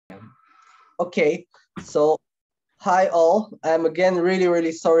Okay, so hi all. I'm again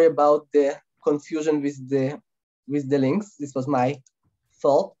really sorry about the confusion with the links. This was my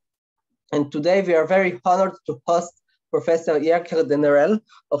fault. And today we are very honored to host Professor Denrell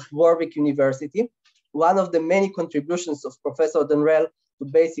of Warwick University. One of the many contributions of Professor Denrell to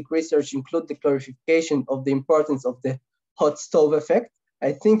basic research include the clarification of the importance of the hot stove effect.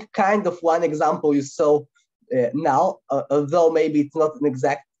 I think kind of one example you saw now, although maybe it's not an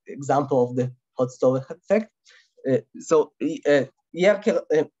exact example of the hot stove effect. We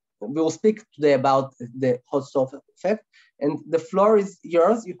will speak today about the hot stove effect, and the floor is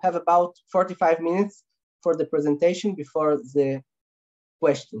yours. You have about 45 minutes for the presentation before the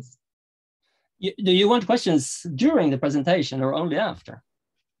questions. Do you want questions during the presentation or only after?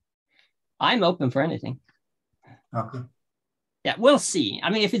 I'm open for anything. Okay. Yeah, we'll see. I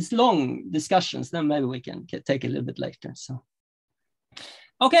mean, if it's long discussions, then maybe we can take a little bit later. So,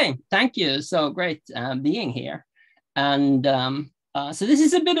 okay, thank you. So great being here. And so this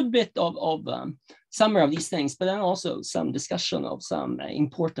is a bit of summary of these things, but then also some discussion of some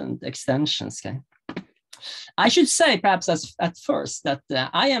important extensions. Okay. I should say perhaps at first that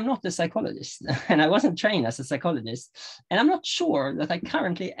I am not a psychologist and I wasn't trained as a psychologist, and I'm not sure that I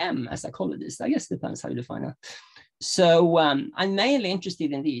currently am a psychologist. I guess it depends how you define it. So I'm mainly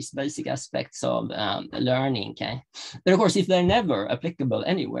interested in these basic aspects of learning, okay? But of course, if they're never applicable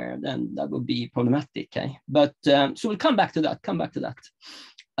anywhere, then that would be problematic, okay? But so we'll come back to that,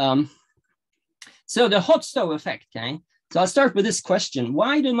 so the hot stove effect, okay? So I'll start with this question: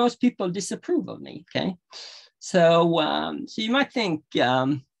 why do most people disapprove of me, okay? So so you might think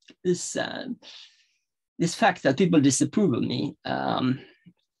this fact that people disapprove of me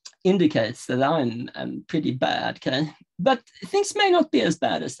indicates that I'm pretty bad, okay? But things may not be as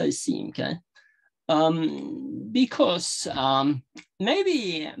bad as they seem, okay? Because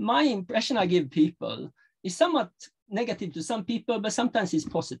maybe my impression I give people is somewhat negative to some people, but sometimes it's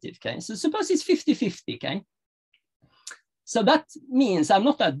positive, okay? So suppose it's 50-50, okay? So that means I'm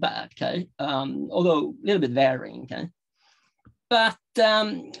not that bad, okay? Although a little bit varying, okay? But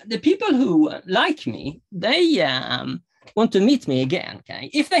the people who like me, they want to meet me again, okay?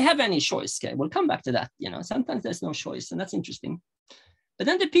 If they have any choice, okay? We'll come back to that, you know. Sometimes there's no choice, and that's interesting. But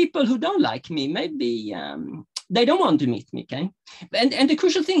then the people who don't like me, maybe they don't want to meet me, okay? And the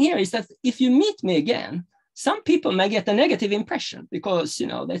crucial thing here is that if you meet me again, some people may get a negative impression because, you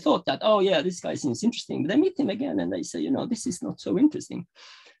know, they thought that, oh yeah, this guy seems interesting. But they meet him again and they say, you know, this is not so interesting,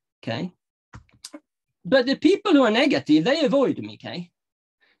 okay? But the people who are negative, they avoid me, okay?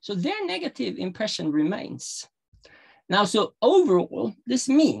 So their negative impression remains. Now, so overall, this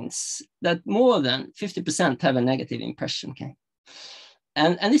means that more than 50% have a negative impression, okay?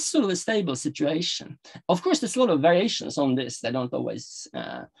 And this is sort of a stable situation. Of course, there's a lot of variations on this. They don't always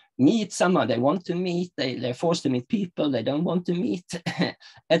meet someone they want to meet. They're forced to meet people they don't want to meet,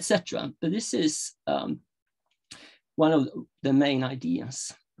 etc. But this is one of the main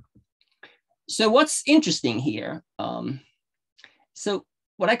ideas. So what's interesting here? So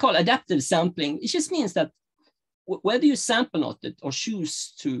what I call adaptive sampling, it just means that whether you sample or not or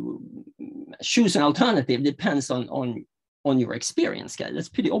choose an alternative depends on your experience, okay? That's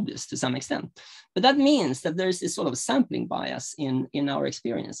pretty obvious to some extent. But that means that there's this sort of sampling bias in our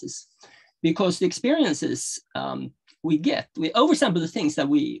experiences, because the experiences we oversample the things that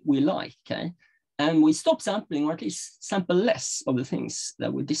we like, okay? And we stop sampling, or at least sample less of the things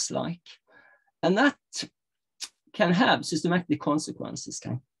that we dislike. And that can have systematic consequences,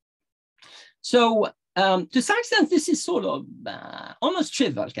 okay? So to some extent, this is sort of almost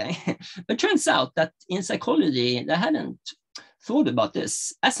trivial, okay? But it turns out that in psychology, they hadn't thought about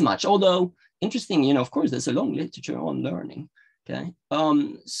this as much, although interesting, you know, of course, there's a long literature on learning, okay?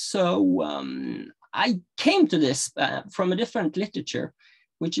 I came to this from a different literature,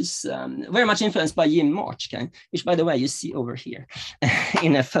 which is very much influenced by Jim March, okay? Which, by the way, you see over here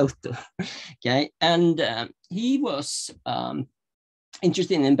in a photo, okay? And he was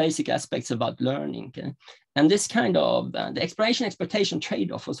interested in basic aspects about learning, okay? And this kind of the explanation-exploitation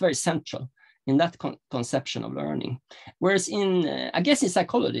trade-off was very central in that conception of learning. Whereas I guess in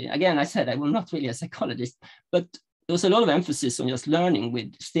psychology, again, I said I'm not really a psychologist, but there was a lot of emphasis on just learning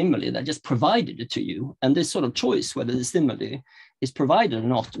with stimuli that just provided it to you. And this sort of choice, whether the stimuli is provided or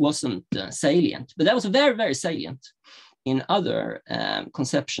not, wasn't salient. But that was very, very salient in other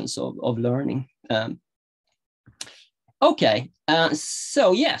conceptions of learning. Okay,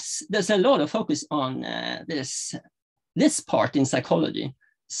 so yes, there's a lot of focus on this part in psychology.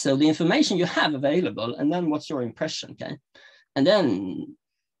 So the information you have available, and then what's your impression, okay? And then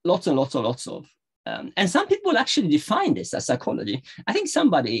lots and lots of and some people actually define this as psychology. I think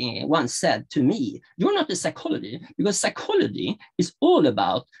somebody once said to me, you're not a psychology, because psychology is all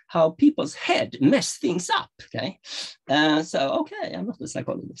about how people's head mess things up, okay? Okay, I'm not a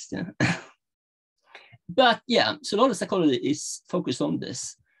psychologist, yeah. But yeah, so a lot of psychology is focused on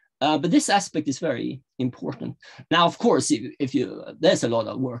this. But this aspect is very important. Now, of course, if you there's a lot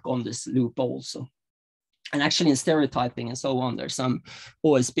of work on this loop also. And actually in stereotyping and so on, there's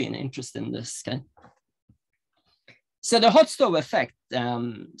always been interest in this. Okay? So the hot stove effect,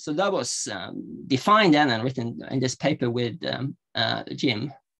 so that was defined and written in this paper with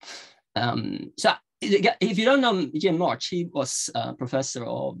Jim. So if you don't know Jim March, he was a professor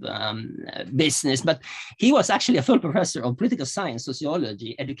of business, but he was actually a full professor of political science,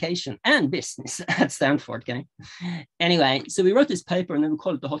 sociology, education, and business at Stanford. Okay. Anyway, so we wrote this paper and then we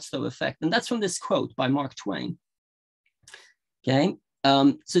call it the hot stove effect. And that's from this quote by Mark Twain. Okay.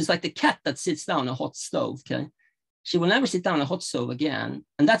 So it's like the cat that sits down on a hot stove. Okay. She will never sit down on a hot stove again.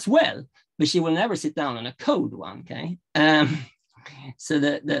 And that's well, but she will never sit down on a cold one. Okay. So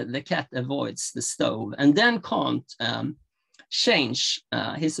the cat avoids the stove and then can't change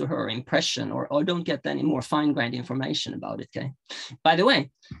his or her impression or don't get any more fine-grained information about it. Okay. By the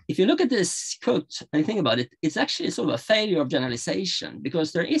way, if you look at this quote and think about it, it's actually sort of a failure of generalization,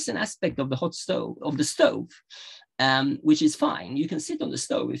 because there is an aspect of the hot stove, which is fine. You can sit on the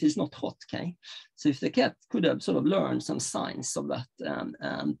stove if it's not hot. Okay. So if the cat could have sort of learned some signs of that,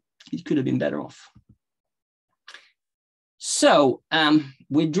 it could have been better off. So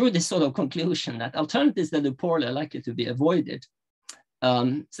we drew this sort of conclusion that alternatives that do poorly are likely to be avoided.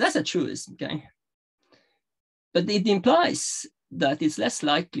 So that's a truism, okay? But it implies that it's less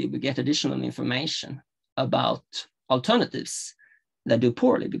likely we get additional information about alternatives that do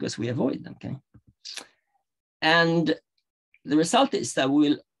poorly because we avoid them, okay? And the result is that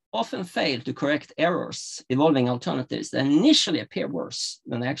we'll often fail to correct errors involving alternatives that initially appear worse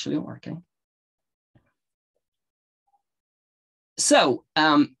than they actually are, okay? So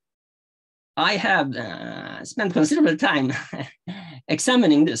I have spent considerable time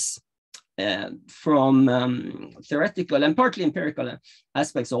examining this from theoretical and partly empirical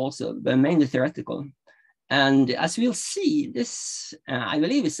aspects also, but mainly theoretical. And as we'll see, this, I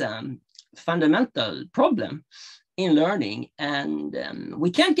believe, is a fundamental problem in learning, and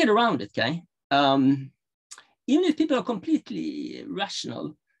we can't get around it, okay? Even if people are completely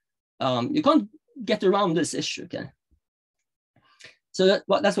rational, you can't get around this issue, okay? So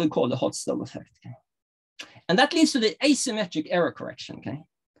that's what we call the hot stove effect. Okay? And that leads to the asymmetric error correction. Okay?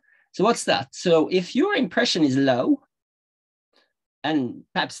 So what's that? So if your impression is low, and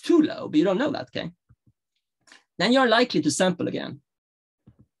perhaps too low, but you don't know that, okay? Then you're likely to sample again.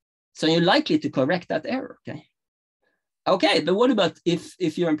 So you're likely to correct that error, okay? Okay, but what about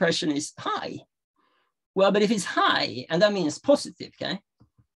if your impression is high? Well, but if it's high, and that means positive, okay?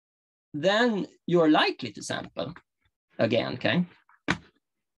 Then you're likely to sample again, okay?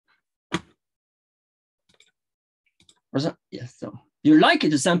 Yes, so you're likely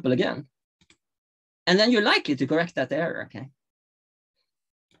to sample again, and then you're likely to correct that error, okay?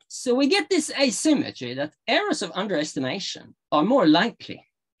 So we get this asymmetry that errors of underestimation are more likely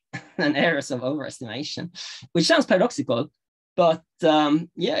than errors of overestimation, which sounds paradoxical, but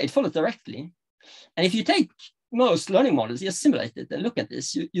yeah, it follows directly. And if you take most learning models, you simulate it and look at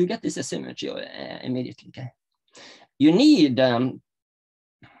this, you get this asymmetry immediately, okay? You need,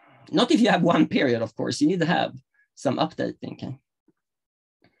 not if you have one period, of course, you need to have some updating. Okay?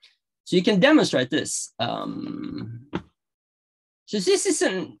 So you can demonstrate this. So this is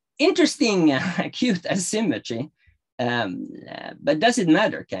an interesting acute asymmetry, but does it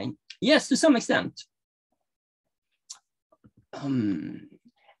matter? Okay. Yes, to some extent.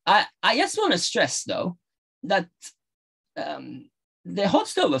 I just want to stress, though, that the hot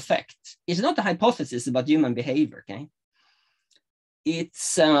stove effect is not a hypothesis about human behavior. Okay.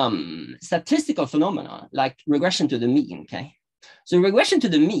 It's statistical phenomena like regression to the mean, okay? So regression to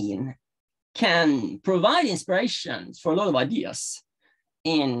the mean can provide inspiration for a lot of ideas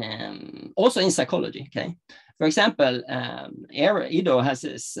in also in psychology, okay? For example, Ido has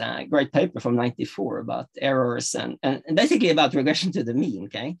this great paper from '94 about errors and basically about regression to the mean,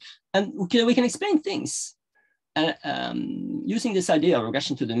 okay? And we can explain things using this idea of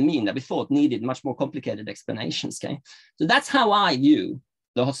regression to the mean that we thought needed much more complicated explanations, okay? So that's how I view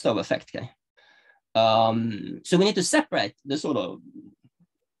the hot stove effect, okay? So we need to separate the sort of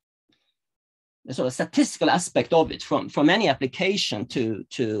statistical aspect of it from any application to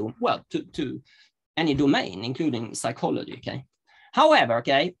any domain, including psychology, okay? However,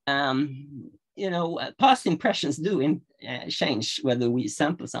 okay, past impressions do change whether we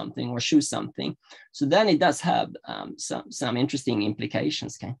sample something or choose something. So then it does have some interesting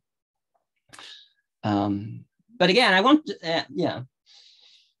implications. Okay. But again, I want to, yeah.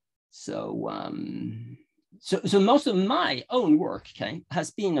 So most of my own work, okay,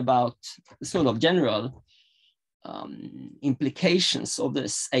 has been about sort of general implications of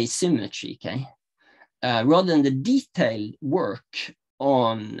this asymmetry, okay, rather than the detailed work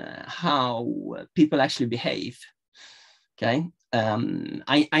on how people actually behave. Okay,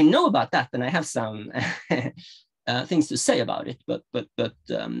 I know about that, and I have some things to say about it, but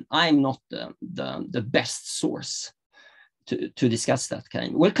I'm not the best source to discuss that. Okay,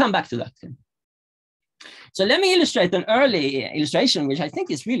 we'll come back to that. Okay? So let me illustrate an early illustration, which I think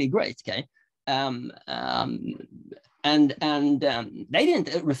is really great. Okay, and they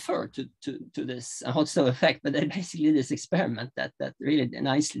didn't refer to this hot stove effect, but they basically did this experiment that really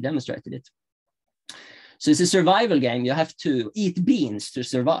nicely demonstrated it. So it's a survival game. You have to eat beans to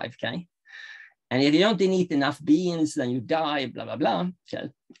survive, okay? And if you don't eat enough beans, then you die, blah, blah, blah, okay?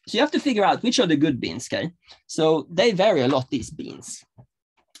 So you have to figure out which are the good beans, okay? So they vary a lot, these beans.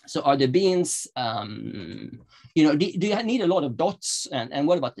 So are the beans, do you need a lot of dots? And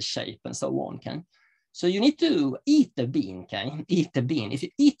what about the shape and so on, okay? So you need to eat the bean, okay? Eat the bean. If you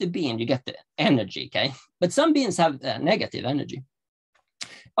eat the bean, you get the energy, okay? But some beans have negative energy.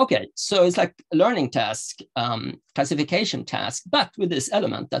 Okay, so it's like a learning task, classification task, but with this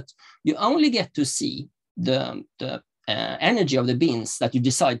element that you only get to see the energy of the beans that you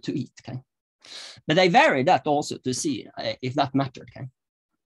decide to eat, okay? But they vary that also to see if that mattered, okay?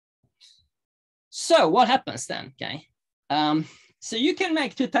 So what happens then, okay? So you can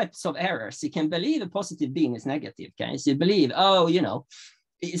make two types of errors. You can believe a positive bean is negative, okay? So you believe, oh,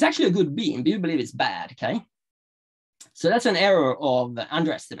 it's actually a good bean, but you believe it's bad, okay? So that's an error of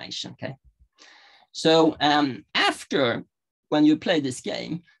underestimation, okay? So after, when you play this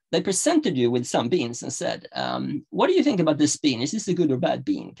game, they presented you with some beans and said, what do you think about this bean? Is this a good or bad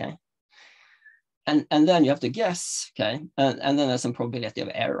bean, okay? And then you have to guess, okay? And then there's some probability of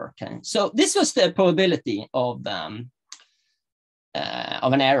error, okay? So this was the probability of an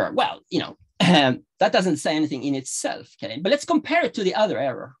error. Well, that doesn't say anything in itself, okay? But let's compare it to the other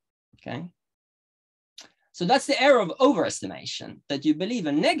error, okay? So that's the error of overestimation, that you believe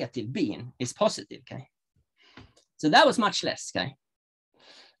a negative bean is positive, okay? So that was much less, okay?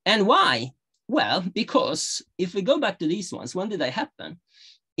 And why? Well, because if we go back to these ones, when did they happen?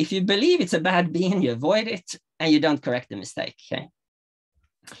 If you believe it's a bad bean, you avoid it and you don't correct the mistake, okay?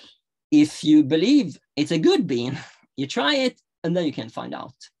 If you believe it's a good bean, you try it and then you can find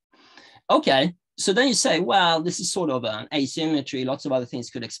out. Okay, so then you say, well, this is sort of an asymmetry. Lots of other things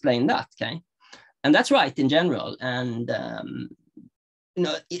could explain that, okay? And that's right in general. And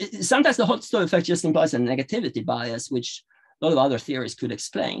sometimes the hot stove effect just implies a negativity bias, which a lot of other theories could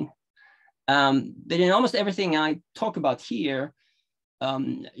explain. But in almost everything I talk about here,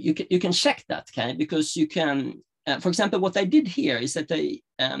 you can check that, okay? Because you can, for example, what they did here is that they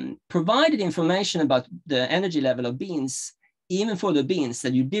provided information about the energy level of beans, even for the beans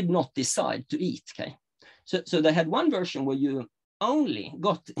that you did not decide to eat, okay? So they had one version where you only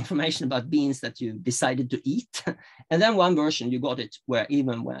got information about beans that you decided to eat. And then one version you got it where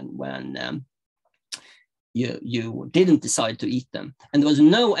even when you didn't decide to eat them. And there was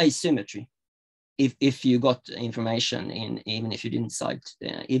no asymmetry if you got information in, even if you didn't decide,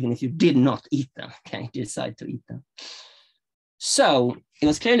 even if you did not eat them, okay, decide to eat them. So it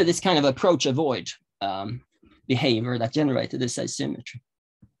was clearly this kind of approach avoid behavior that generated this asymmetry.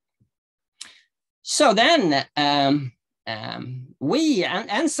 So then we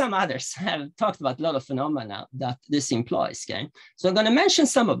and some others have talked about a lot of phenomena that this implies, okay? So I'm going to mention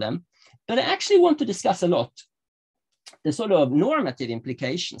some of them, but I actually want to discuss a lot the sort of normative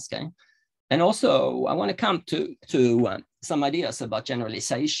implications, okay? And also I want to come to some ideas about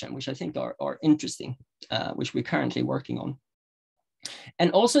generalization, which I think are interesting, which we're currently working on.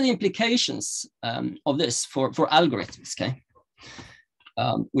 And also the implications of this for algorithms, okay?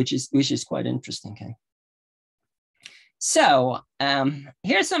 Which is quite interesting, okay? So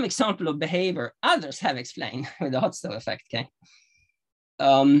here's some example of behavior others have explained with the hot stove effect, okay?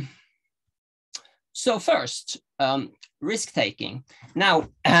 So first, risk-taking. Now,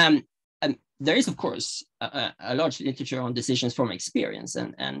 there is, of course, a large literature on decisions from experience,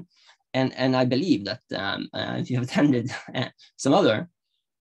 and I believe that if you have attended some other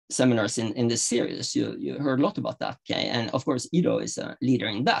seminars in this series, you heard a lot about that, okay? And of course, Ido is a leader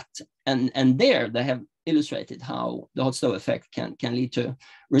in that, and there they have illustrated how the hot stove effect can lead to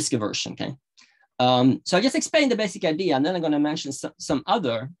risk aversion, okay? So I just explained the basic idea, and then I'm going to mention some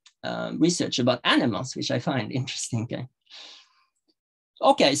other research about animals, which I find interesting.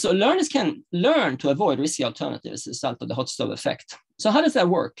 Okay, so learners can learn to avoid risky alternatives as a result of the hot stove effect. So how does that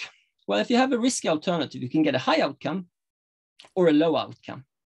work? Well, if you have a risky alternative, you can get a high outcome or a low outcome.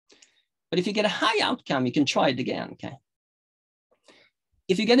 But if you get a high outcome, you can try it again,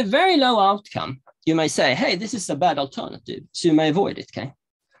 If you get a very low outcome, you may say, hey, this is a bad alternative, so you may avoid it,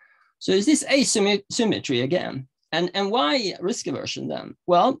 So is this asymmetry again? And why risk aversion then?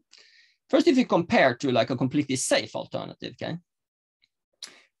 Well, first, if you compare to like a completely safe alternative,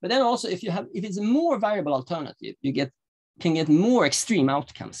 But then also, if it's a more variable alternative, you can get more extreme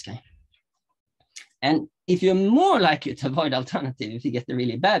outcomes, And if you're more likely to avoid alternative, if you get the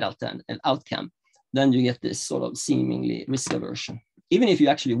really bad outcome, then you get this sort of seemingly risk aversion, even if you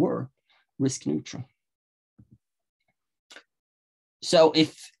actually were risk neutral. So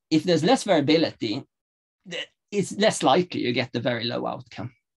if there's less variability, it's less likely you get the very low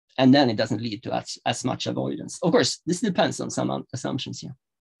outcome. And then it doesn't lead to as much avoidance. Of course, this depends on some assumptions here.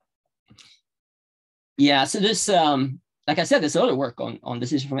 Yeah, so this, like I said, there's other work on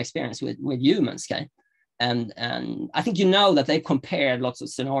decision from experience with humans, And I think you know that they compared lots of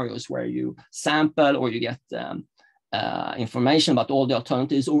scenarios where you sample or you get information about all the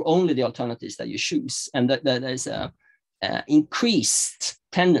alternatives or only the alternatives that you choose. And that there's a increased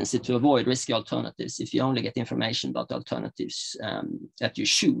tendency to avoid risky alternatives if you only get information about the alternatives that you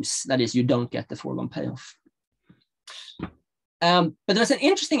choose. That is, you don't get the foregone payoff. But there's an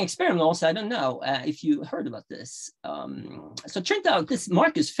interesting experiment also. I don't know if you heard about this. So it turned out this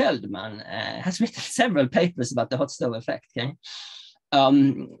Marcus Feldman has written several papers about the hot stove effect,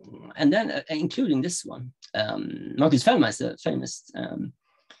 and then including this one. Marcus Feldman is a famous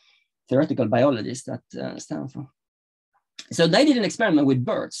theoretical biologist at Stanford. So they did an experiment with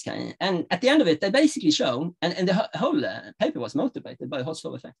birds, and at the end of it, they basically showed, and the whole paper was motivated by the hot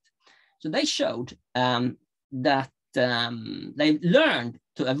stove effect. So they showed that they learned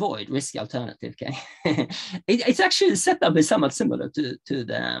to avoid risky alternative. It's actually set up is somewhat similar to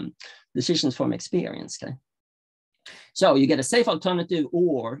the decisions from experience. So you get a safe alternative,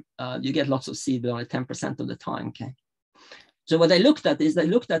 or you get lots of seed only 10% of the time. So what they looked at is they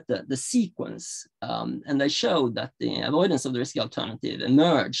looked at the sequence, and they showed that the avoidance of the risky alternative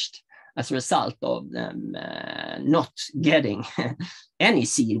emerged as a result of them not getting any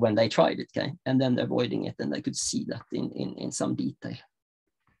seed when they tried it, and then avoiding it, and they could see that in some detail.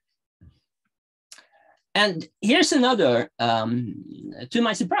 And here's another, to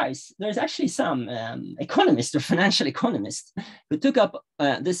my surprise, there's actually some economists or financial economists who took up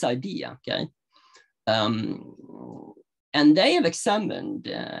this idea, and they have examined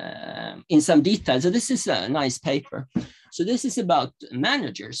in some detail. So this is a nice paper. So this is about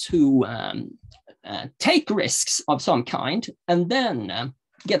managers who take risks of some kind and then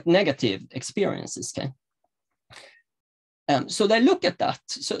get negative experiences. So they look at that.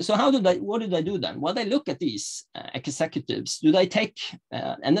 So what do they do then? Well, they look at these executives. Do they take,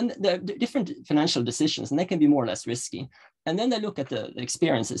 and then the different financial decisions, and they can be more or less risky. And then they look at the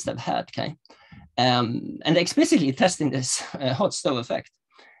experiences they've had, and they explicitly testing this hot stove effect.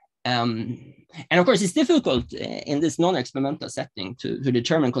 And of course, it's difficult in this non-experimental setting to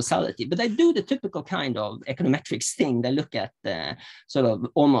determine causality, but they do the typical kind of econometrics thing. They look at sort of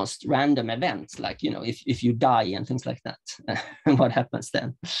almost random events, like, if you die and things like that, and what happens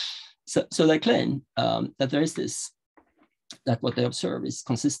then. So they claim that there is this, that what they observe is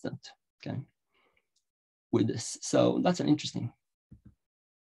consistent, with this. So that's an interesting.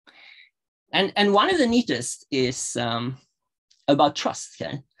 And one of the neatest is about trust,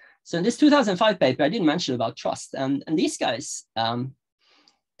 So in this 2005 paper, I didn't mention about trust, and these guys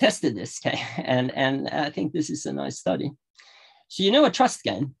tested this, and I think this is a nice study. So a trust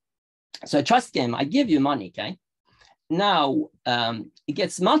game. So a trust game, I give you money, Now it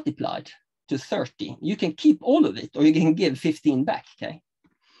gets multiplied to 30. You can keep all of it, or you can give 15 back,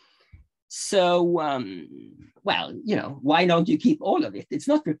 So, well, why don't you keep all of it? It's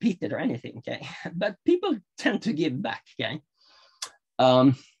not repeated or anything, But people tend to give back,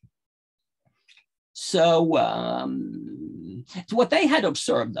 So what they had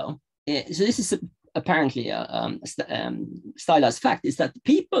observed, though, so this is apparently a stylized fact, is that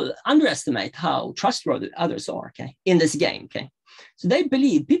people underestimate how trustworthy others are, in this game, So they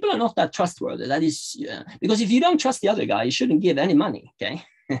believe people are not that trustworthy. That is, because if you don't trust the other guy, you shouldn't give any money,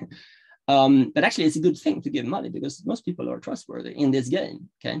 But actually, it's a good thing to give money because most people are trustworthy in this game,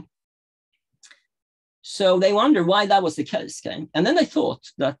 So they wonder why that was the case, And then they thought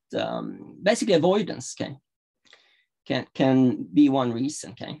that basically avoidance, can be one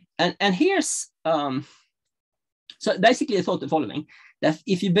reason, And here's, so basically they thought the following. that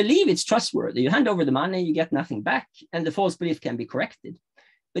if you believe it's trustworthy, you hand over the money, you get nothing back, and the false belief can be corrected.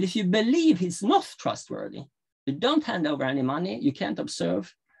 But if you believe he's not trustworthy, you don't hand over any money, you can't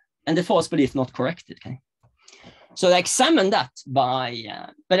observe, and the false belief not corrected. Okay. So I examine that by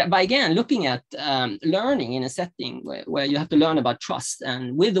again looking at learning in a setting where you have to learn about trust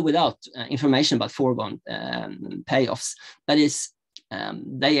and with or without information about foregone payoffs. That is,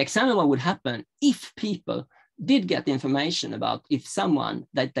 they examine what would happen if people did get information about if someone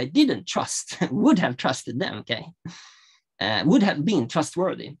that they didn't trust would have trusted them, okay, would have been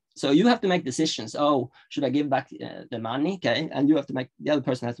trustworthy. So you have to make decisions. Oh, should I give back the money? Okay, and you have to make, the other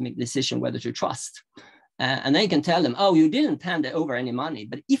person has to make the decision whether to trust. And then you can tell them, oh, you didn't hand over any money,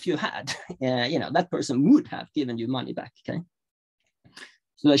 but if you had, that person would have given you money back, okay?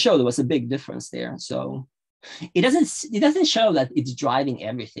 So they show there was a big difference there. So it doesn't show that it's driving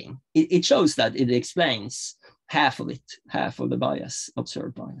everything. It shows that it explains half of it, half of the bias,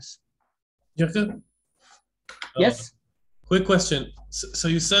 observed bias. Jacke? Yes? Quick question. So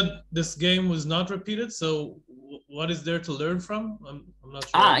you said this game was not repeated, so what is there to learn from? I'm not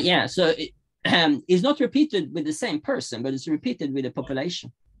sure. Yeah, so it's not repeated with the same person, but it's repeated with the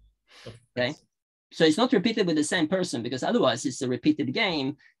population. Okay, so it's not repeated with the same person because otherwise it's a repeated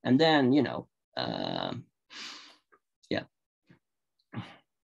game, and then yeah.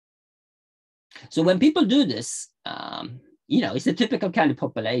 So when people do this, it's a typical kind of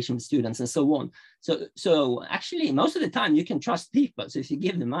population, students and so on. So actually, most of the time you can trust people. So if you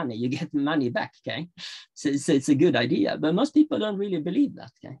give them money, you get the money back. Okay, so it's a good idea, but most people don't really believe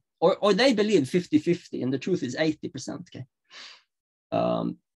that. Okay. Or they believe 50-50, and the truth is 80%. Okay.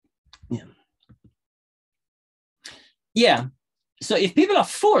 Yeah. So if people are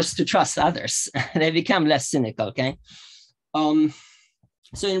forced to trust others, they become less cynical. Okay.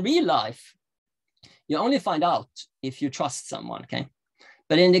 So in real life, you only find out if you trust someone. Okay.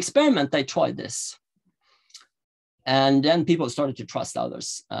 But in the experiment, they tried this, and then people started to trust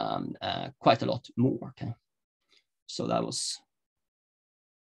others quite a lot more. Okay. So that was.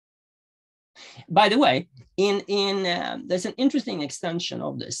 By the way, there's an interesting extension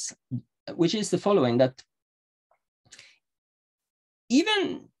of this, which is the following: that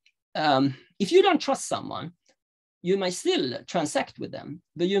even if you don't trust someone, you may still transact with them,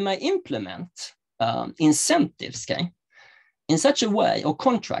 but you may implement incentives, okay, in such a way, or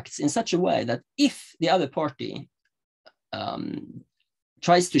contracts in such a way that if the other party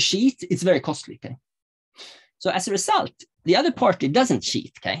tries to cheat, it's very costly. Okay, so as a result, the other party doesn't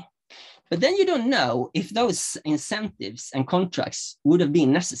cheat. Okay. But then you don't know if those incentives and contracts would have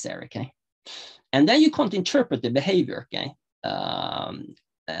been necessary, okay? And then you can't interpret the behavior, okay,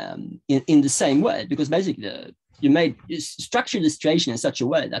 in the same way, because basically you structure the situation in such a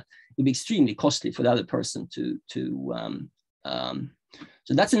way that it would be extremely costly for the other person so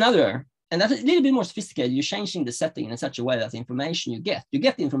that's another, and that's a little bit more sophisticated. You're changing the setting in such a way that the information you get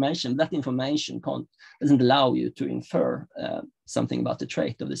the information, but that information doesn't allow you to infer something about the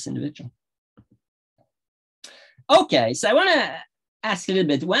trait of this individual. Okay, so I want to ask a little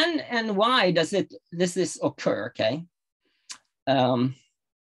bit, when and why does this occur, okay? And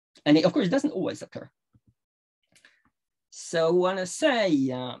of course, it doesn't always occur. So I want to say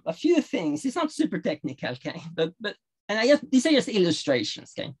a few things. It's not super technical, okay? But these are just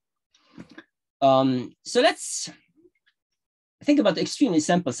illustrations, okay? So let's think about the extremely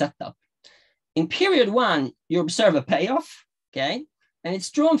simple setup. In period 1, you observe a payoff, okay? And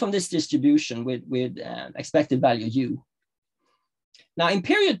it's drawn from this distribution with expected value U. Now in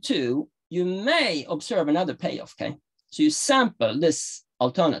period 2, you may observe another payoff, okay? So you sample this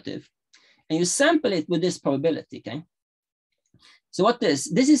alternative and you sample it with this probability, okay? So what this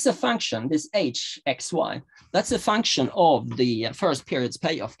is a function, this h, x, y, that's a function of the first period's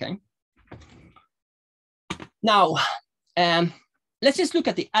payoff, okay? Now, let's just look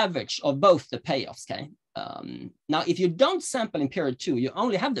at the average of both the payoffs, okay? Now, if you don't sample in period 2, you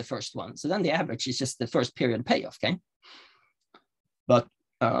only have the first one. So then the average is just the first period payoff, okay? But,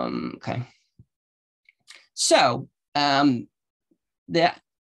 okay. So the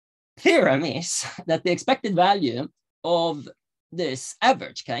theorem is that the expected value of this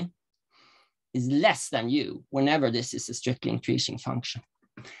average, okay, is less than U whenever this is a strictly increasing function.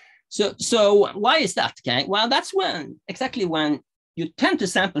 So why is that, okay? Well, that's exactly when you tend to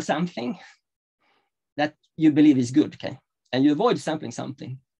sample something that you believe is good, okay? And you avoid sampling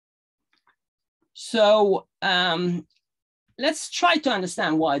something. So let's try to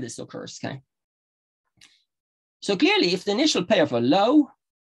understand why this occurs, okay? So clearly, if the initial payoff are low,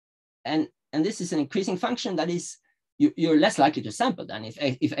 and this is an increasing function, that is, you're less likely to sample than if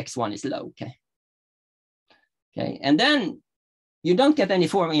x1 is low, okay? Okay, and then You don't get any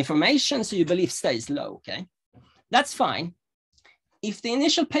form of information, so your belief stays low, okay? That's fine. If the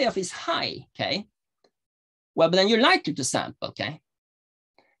initial payoff is high, okay, well, but then you're likely to sample, okay?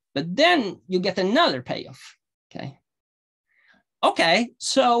 But then you get another payoff, okay? Okay,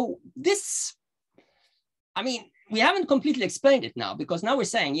 so this, I mean, we haven't completely explained it now, because now we're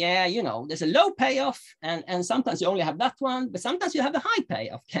saying, yeah, you know, there's a low payoff, and sometimes you only have that one, but sometimes you have a high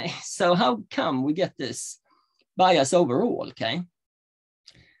payoff, okay? So how come we get this bias overall, okay?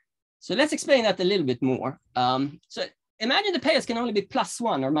 So let's explain that a little bit more. So imagine the payoffs can only be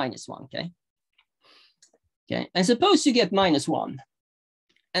 +1 or -1, okay? Okay, and suppose you get -1,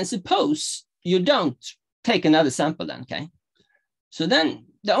 and suppose you don't take another sample then, okay? So then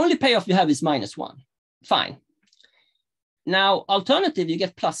the only payoff you have is -1, fine. Now, alternative, you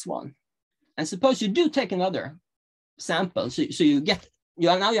get +1, and suppose you do take another sample, so you get,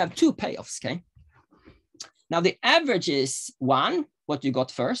 now you have 2 payoffs, okay? Now the average is 1, what you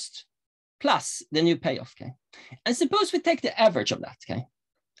got first, plus the new payoff, okay? And suppose we take the average of that, okay,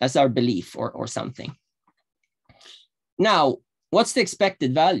 as our belief or something. Now, what's the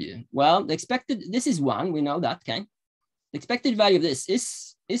expected value? Well, this is 1, we know that, okay? The expected value of this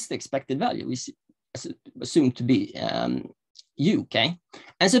is the expected value. We assume to be u, okay?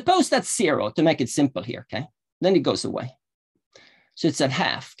 And suppose that's 0 to make it simple here, okay? Then it goes away. So it's at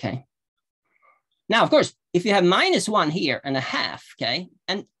half, okay? Now, of course, if you have -1 here and a half, okay,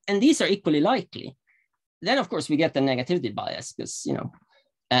 and these are equally likely, then of course we get the negativity bias, because, you know,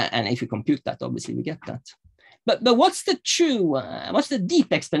 and if you compute that, obviously we get that. But what's the true, what's the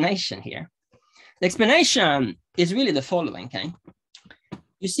deep explanation here? The explanation is really the following, okay?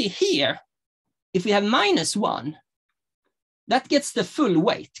 You see here, if we have -1, that gets the full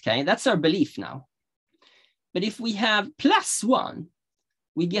weight, okay? That's our belief now. But if we have +1,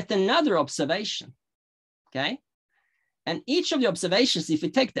 we get another observation, okay? And each of the observations, if we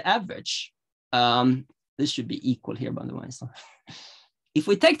take the average, this should be equal here, by the way. So if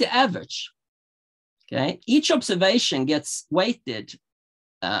we take the average, okay, each observation gets weighted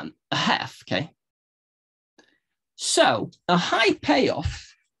a half, okay? So a high payoff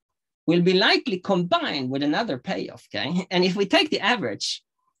will be likely combined with another payoff, okay? And if we take the average,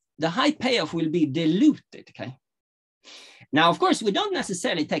 the high payoff will be diluted, okay? Now, of course, we don't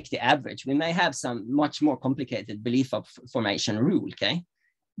necessarily take the average. We may have some much more complicated belief of formation rule, okay?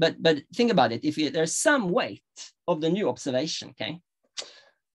 But think about it. If there's some weight of the new observation, okay,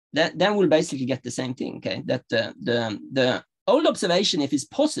 then we'll basically get the same thing, okay? That the old observation, if it's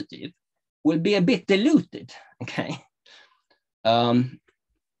positive, will be a bit diluted, okay?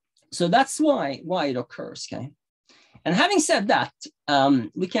 So that's why it occurs, okay? And having said that,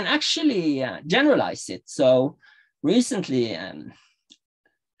 we can actually generalize it. So recently,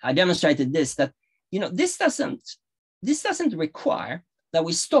 I demonstrated this, that, you know, this doesn't require that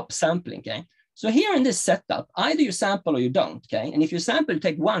we stop sampling, okay? So here in this setup, either you sample or you don't, okay? And if you sample,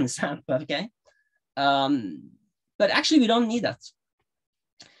 take 1 sample, okay? But actually, we don't need that.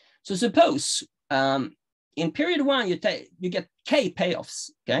 So suppose in period 1, you get K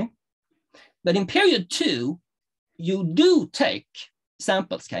payoffs, okay? But in period 2, you do take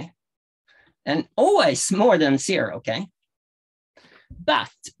samples, okay? And always more than 0, okay?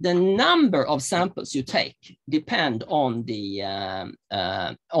 But the number of samples you take depend on the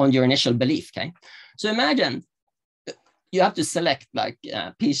on your initial belief, okay? So imagine you have to select like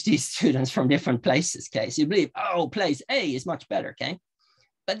PhD students from different places, okay? So you believe, oh, place A is much better, okay?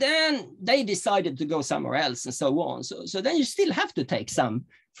 But then they decided to go somewhere else and so on. So then you still have to take some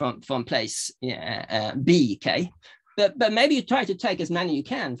from place B, okay? But maybe you try to take as many you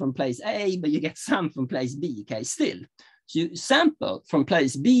can from place A, but you get some from place B, okay, still. So you sample from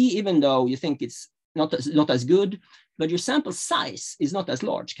place B, even though you think it's not as good, but your sample size is not as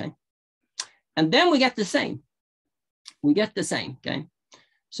large, okay? And then we get the same. We get the same, okay?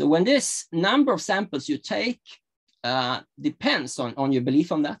 So when this number of samples you take depends on your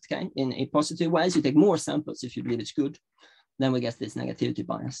belief on that, okay? In a positive way, so you take more samples if you believe it's good, then we get this negativity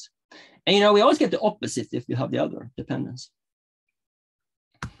bias. And, you know, we always get the opposite if you have the other dependence.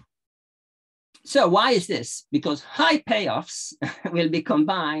 So why is this? Because high payoffs will be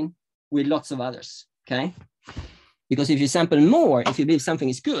combined with lots of others, okay? Because if you sample more, if you believe something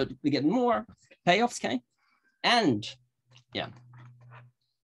is good, we get more payoffs, okay? And, yeah.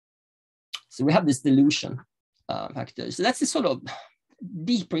 So we have this dilution factor. So that's the sort of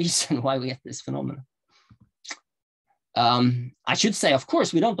deep reason why we get this phenomenon. I should say, of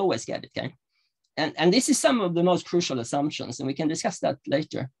course, we don't always get it, okay? And this is some of the most crucial assumptions, and we can discuss that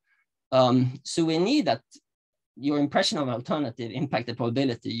later. So we need that your impression of an alternative impact the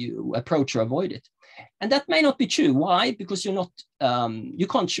probability you approach or avoid it. And that may not be true. Why? Because you're not, you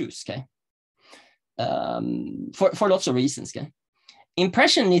can't choose, okay? For lots of reasons, okay?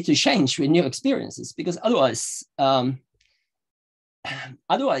 Impression need to change with new experiences, because otherwise,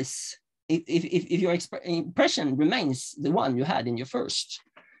 if your impression remains the one you had in your first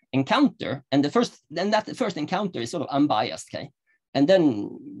encounter, and that first encounter is sort of unbiased, okay? And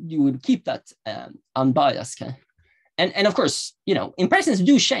then you would keep that unbiased, okay? And of course, you know, impressions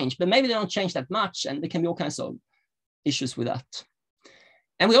do change, but maybe they don't change that much, and there can be all kinds of issues with that.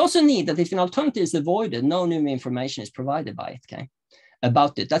 And we also need that if an alternative is avoided, no new information is provided by it, okay,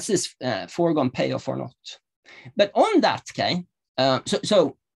 about it. That's this foregone payoff or not. But on that, okay,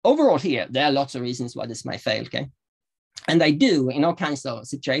 so overall here, there are lots of reasons why this may fail, okay? And they do in all kinds of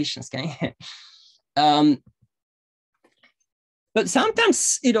situations, okay? But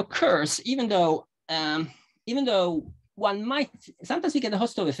sometimes it occurs, even though one might, sometimes we get a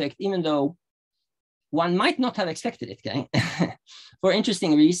hostile effect, even though one might not have expected it, okay? For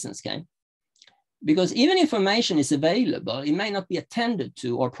interesting reasons, okay? Because even information is available, it may not be attended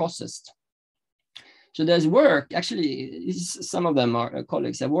to or processed. So there's work, actually, some of them are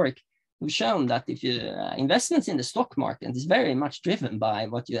colleagues at work, who've shown that if you investments in the stock market is very much driven by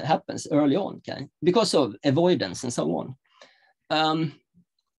what happens early on, okay? Because of avoidance and so on.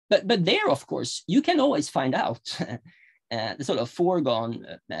 But there, of course, you can always find out the sort of foregone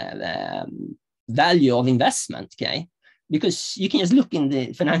value of investment, okay? Because you can just look in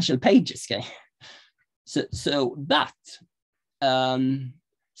the financial pages, okay? But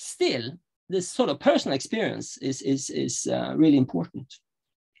still, this sort of personal experience is really important.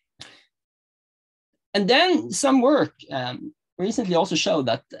 And then some work recently also showed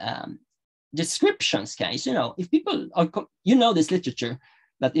that descriptions, case, you know, if people are, you know, this literature,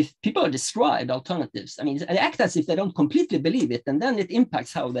 that if people are described alternatives, I mean, they act as if they don't completely believe it, and then it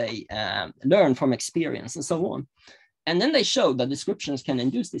impacts how they learn from experience and so on. And then they showed that descriptions can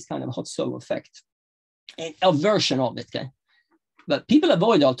induce this kind of hot stove effect, a version of it, okay? But people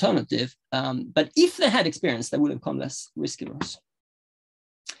avoid the alternative, but if they had experience, they would have become less risk averse.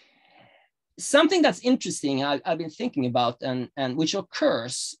 Something that's interesting I've been thinking about, and which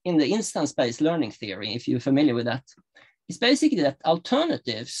occurs in the instance-based learning theory, if you're familiar with that, is basically that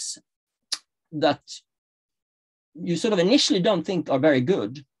alternatives that you sort of initially don't think are very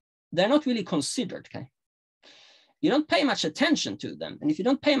good, they're not really considered, okay? You don't pay much attention to them. And if you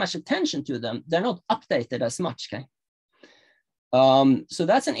don't pay much attention to them, they're not updated as much, okay? So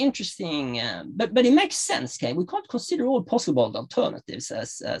that's an interesting, but it makes sense, okay? We can't consider all possible alternatives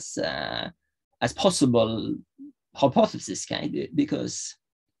as possible hypotheses, okay? Because,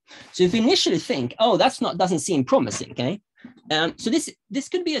 so if you initially think, oh, doesn't seem promising, okay? So this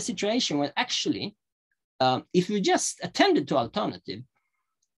could be a situation where actually, if you just attended to alternative,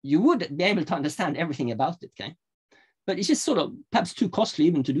 you would be able to understand everything about it, okay? But it's just sort of perhaps too costly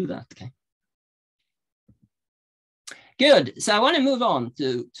even to do that, okay? Good, so I want to move on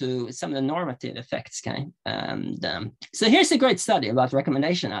to some of the normative effects, okay? And so here's a great study about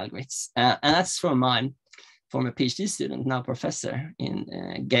recommendation algorithms, and that's from my former PhD student, now professor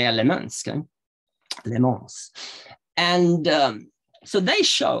in Gaia Le Mans, okay? Le Mans. And so they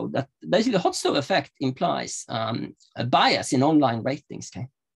show that basically the hot stove effect implies a bias in online ratings, okay?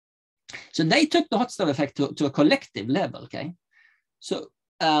 So they took the hot stove effect to a collective level, okay? So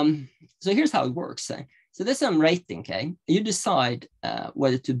here's how it works. So there's some rating, okay? You decide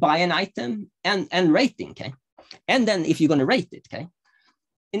whether to buy an item and rating, okay? And then if you're going to rate it, okay?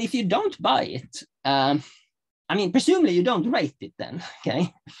 And if you don't buy it, I mean, presumably you don't rate it then,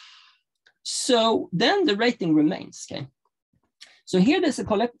 okay? So then the rating remains, okay? So here there's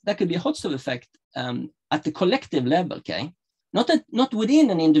that could be a hot stove effect at the collective level, okay? Not within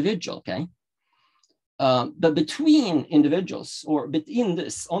an individual, okay? But between individuals or within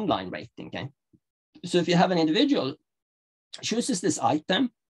this online rating, okay? So if you have an individual chooses this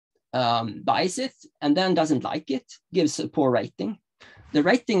item, buys it, and then doesn't like it, gives a poor rating, the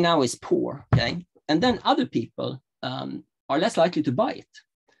rating now is poor, okay? And then other people are less likely to buy it.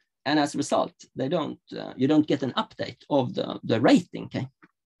 And as a result, you don't get an update of the rating, okay?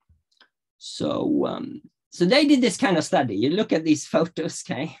 So they did this kind of study. You look at these photos,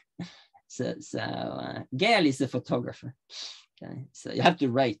 okay? So Gail is a photographer, okay? So you have to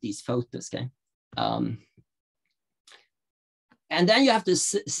rate these photos, okay? And then you have to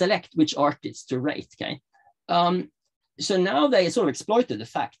select which artists to rate, okay? So now they sort of exploited the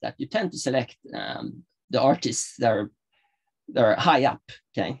fact that you tend to select the artists that are high up,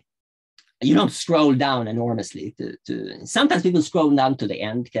 okay? You don't scroll down enormously to sometimes people scroll down to the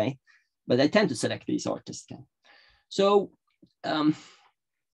end, okay? But they tend to select these artists, okay? So,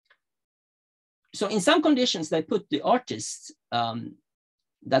 so in some conditions, they put the artists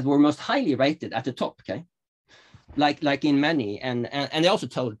that were most highly rated at the top, okay? Like in many, and they also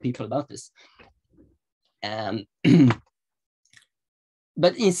told people about this.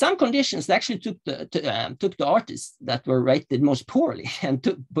 But in some conditions, they actually took the artists that were rated most poorly and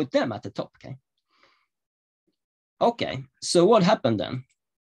put them at the top, okay? Okay, so what happened then?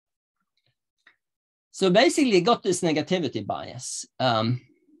 So basically got this negativity bias.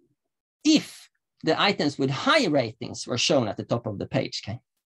 If the items with high ratings were shown at the top of the page, okay?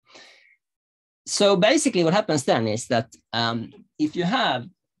 So basically what happens then is that if you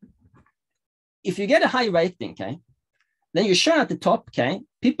get a high rating, okay, then you're shown at the top, okay,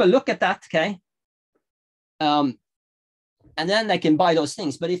 people look at that, okay, and then they can buy those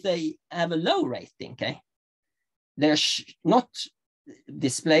things. But if they have a low rating, okay, they're not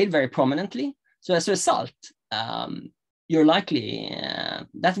displayed very prominently. So as a result, you're likely,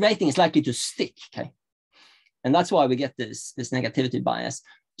 that rating is likely to stick, okay? And that's why we get this negativity bias.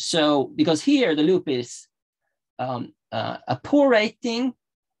 So, because here the loop is a poor rating,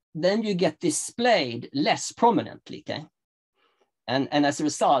 then you get displayed less prominently, okay? And as a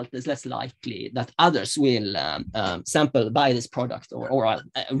result, it's less likely that others will buy this product or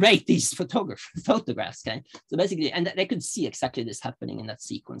rate these photographs, okay? So basically, and they could see exactly this happening in that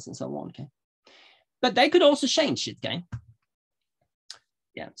sequence and so on, okay? But they could also change it, okay?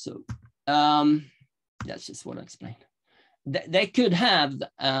 Yeah, so that's just what I explained. They could have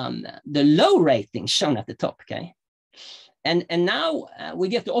the low rating shown at the top, okay? And now we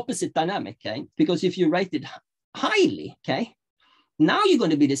get the opposite dynamic, okay? Because if you rate it highly, okay, now you're going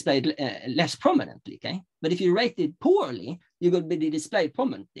to be displayed less prominently, okay? But if you rate it poorly, you're going to be displayed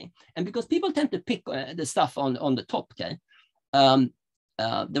prominently. And because people tend to pick the stuff on the top, okay,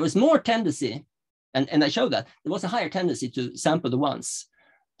 there was more tendency, and I showed that, there was a higher tendency to sample the ones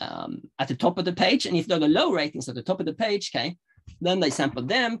at the top of the page. And if they're the low ratings at the top of the page, okay, then they sample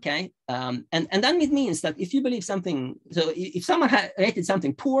them, okay? And then it means that if you believe something, so if someone rated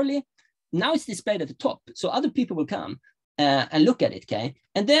something poorly, now it's displayed at the top. So other people will come and look at it, okay?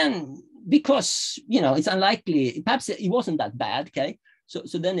 And then because, you know, it's unlikely, perhaps it wasn't that bad, okay?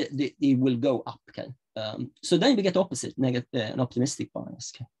 So then it will go up, okay? So then we get opposite, negative, an optimistic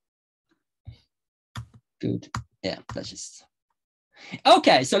bias, okay? Good, yeah, that's just...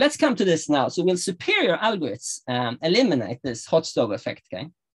 Okay, so let's come to this now. So will superior algorithms eliminate this hot stove effect, okay?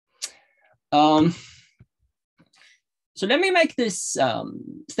 So let me make this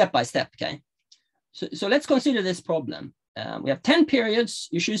step by step, okay? So let's consider this problem. We have 10 periods.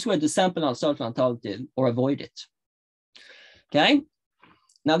 You choose whether to sample an uncertain alternative or avoid it, okay?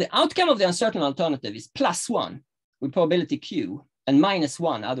 Now the outcome of the uncertain alternative is +1 with probability Q and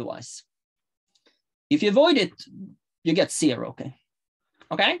 -1 otherwise. If you avoid it, you get 0, okay?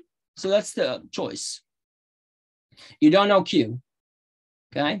 Okay, so that's the choice. You don't know Q,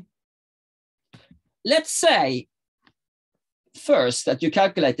 okay? Let's say first that you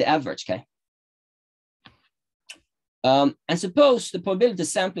calculate the average, okay? And suppose the probability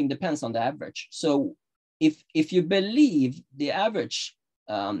sampling depends on the average. So if you believe the average,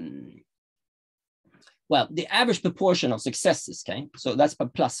 well, the average proportion of successes, okay? So that's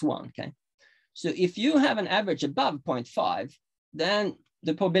 +1, okay? So if you have an average above 0.5, then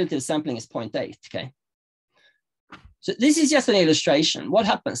the probability of sampling is 0.8, okay? So this is just an illustration. What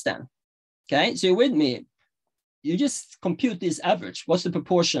happens then? Okay, so you're with me. You just compute this average. What's the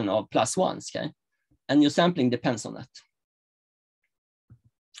proportion of +1s, okay? And your sampling depends on that.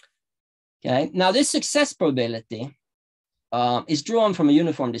 Okay, now this success probability is drawn from a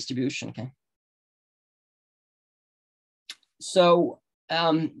uniform distribution, okay? So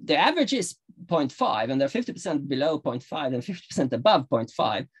the average is 0.5, and they're 50% below 0.5 and 50% above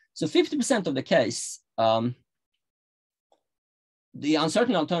 0.5. So 50% of the case, the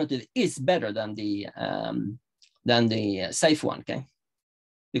uncertain alternative is better than the safe one, okay?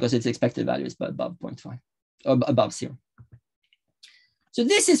 Because its expected value is above 0.5 or above 0. So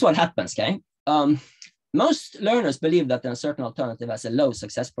this is what happens, okay? Most learners believe that the uncertain alternative has a low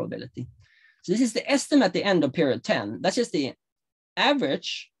success probability. So this is the estimate at the end of period 10. That's just the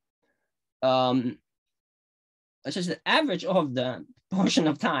average. That's just the average of the portion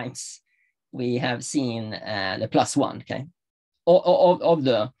of times we have seen the +1, okay? Of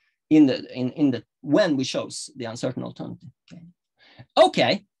the in the when we chose the uncertain alternative.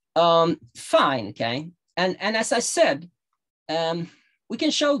 Okay, fine, okay. And as I said, we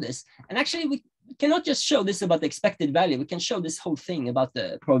can show this, and actually we cannot just show this about the expected value. We can show this whole thing about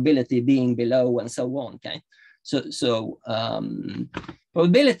the probability being below and so on, okay?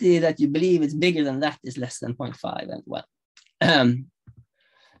 Probability that you believe it's bigger than that is less than 0.5. And well,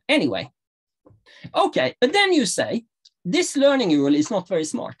 anyway, okay. But then you say this learning rule is not very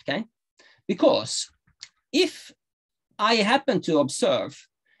smart, okay? Because if I happen to observe,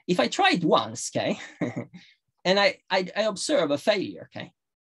 if I try it once, okay, and I observe a failure, okay,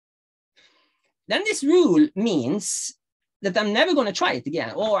 then this rule means that I'm never going to try it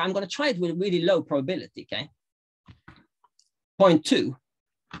again, or I'm going to try it with really low probability, okay? 0.2,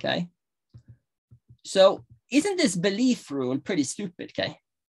 okay? So isn't this belief rule pretty stupid, okay?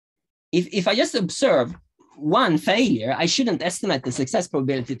 If I just observe one failure, I shouldn't estimate the success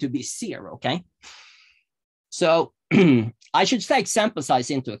probability to be 0, okay? So I should take sample size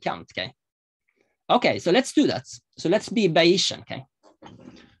into account, okay? Okay, so let's do that. So let's be Bayesian, okay?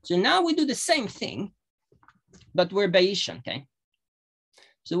 So now we do the same thing, but we're Bayesian, okay?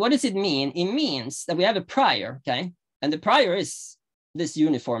 So what does it mean? It means that we have a prior, okay? And the prior is this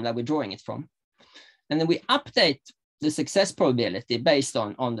uniform that we're drawing it from. And then we update the success probability based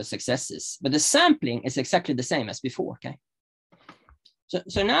on the successes, but the sampling is exactly the same as before, okay?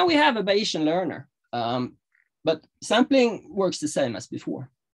 So now we have a Bayesian learner, but sampling works the same as before.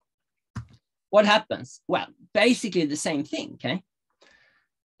 What happens? Well, basically the same thing, okay?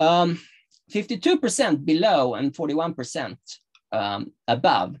 52% below and 41%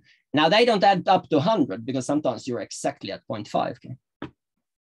 above. Now they don't add up to 100 because sometimes you're exactly at 0.5, okay?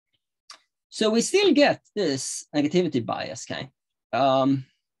 So we still get this negativity bias, okay?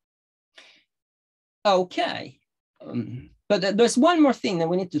 But there's one more thing that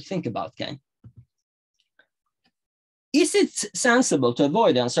we need to think about, okay? Is it sensible to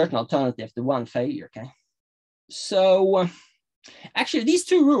avoid the uncertain alternative after one failure, okay? So actually these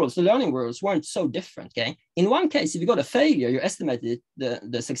two rules, the learning rules, weren't so different, okay? In one case, if you got a failure, you estimated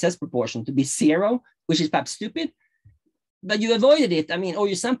the success proportion to be 0, which is perhaps stupid, but you avoided it, I mean, or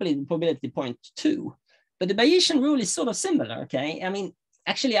you sampled it in probability 0.2. But the Bayesian rule is sort of similar, okay? I mean,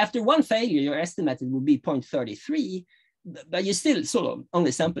 actually after one failure, your estimated would be 0.33, but you still sort of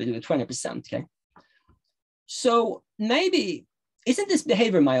only sampled it with 20%, okay? So maybe, isn't this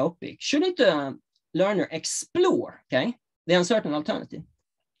behavior myopic? Shouldn't the learner explore, okay, the uncertain alternative?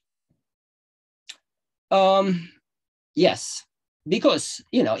 Yes, because,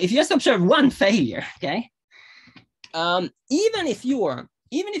 you know, if you just observe one failure, okay, even if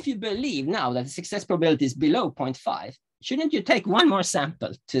you believe now that the success probability is below 0.5, shouldn't you take one more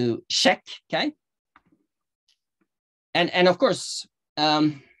sample to check, okay? And of course,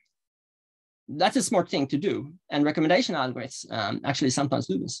 that's a smart thing to do, and recommendation algorithms actually sometimes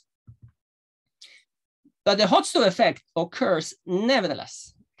do this. But the hot stove effect occurs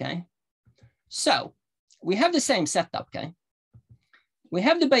nevertheless, okay? So we have the same setup, okay? We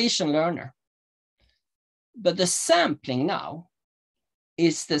have the Bayesian learner, but the sampling now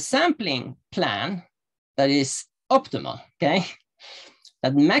is the sampling plan that is optimal, okay?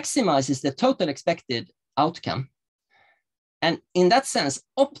 That maximizes the total expected outcome. And in that sense,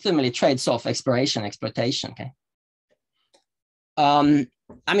 optimally trades off exploration, exploitation, okay?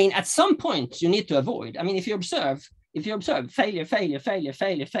 I mean, at some point you need to avoid, I mean, if you observe failure, failure, failure,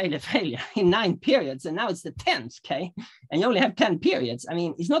 failure, failure, failure in 9 periods, and now it's the 10th, okay? And you only have 10 periods. I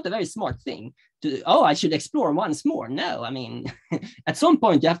mean, it's not a very smart thing to, oh, I should explore once more. No, I mean, at some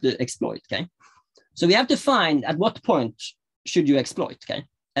point you have to exploit, okay? So we have to find at what point should you exploit, okay?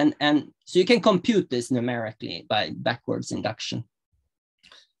 And so you can compute this numerically by backwards induction.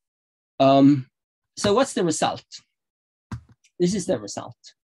 So what's the result? This is the result.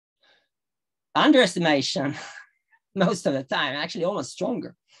 Underestimation, most of the time, actually almost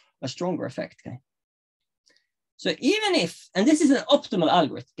a stronger effect, okay? So even if, and this is an optimal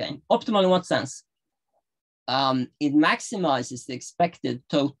algorithm, okay? Optimal in what sense? It maximizes the expected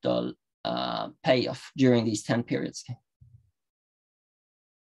total payoff during these 10 periods, okay?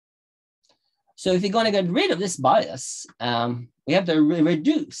 So if you're going to get rid of this bias, we have to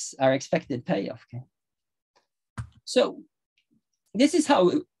reduce our expected payoff, okay? So this is how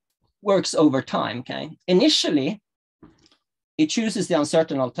it works over time, okay? Initially, it chooses the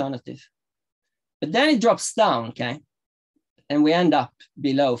uncertain alternative, but then it drops down, okay? And we end up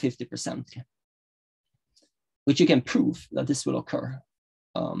below 50%, okay? Which you can prove that this will occur.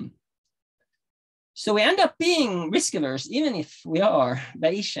 So we end up being risk averse, even if we are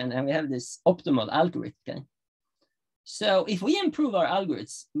Bayesian and we have this optimal algorithm, okay? So if we improve our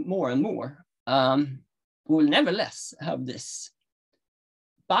algorithms more and more, we will nevertheless have this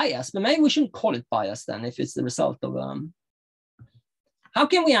bias, but maybe we shouldn't call it bias then if it's the result of, how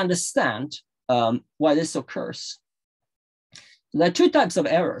can we understand why this occurs? There are 2 types of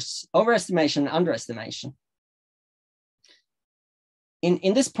errors, overestimation and underestimation.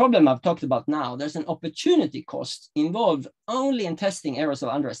 in this problem I've talked about now, there's an opportunity cost involved only in testing errors of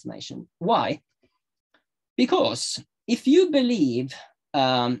underestimation. Why? Because if you believe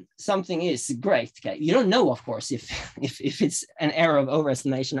something is great, okay, you don't know, of course, if it's an error of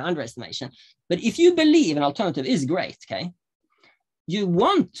overestimation or underestimation, but if you believe an alternative is great, okay, you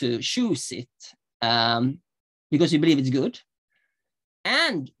want to choose it because you believe it's good,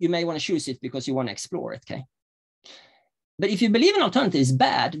 and you may want to choose it because you want to explore it, okay? But if you believe an alternative is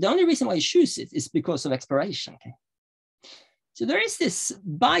bad, the only reason why you choose it is because of exploration, okay? So there is this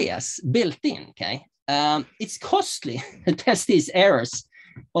bias built in, okay? It's costly to test these errors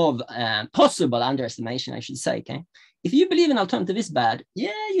of possible underestimation, I should say, okay? If you believe an alternative is bad,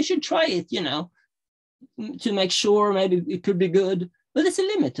 yeah, you should try it, you know, to make sure maybe it could be good, but there's a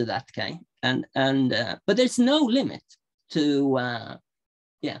limit to that, okay? But there's no limit to,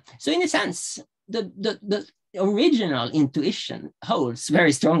 yeah. So in a sense, the original intuition holds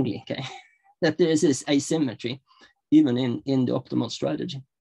very strongly, okay? That there is this asymmetry even in the optimal strategy.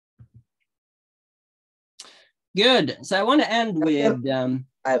 Good. So I want to end with.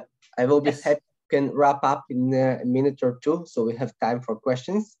 I will be yes. happy. Can wrap up in a minute or two, so we have time for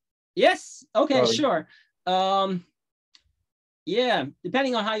questions. Yes. Okay. Sorry. Sure. Yeah.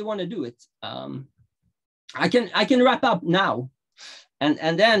 Depending on how you want to do it, I can wrap up now,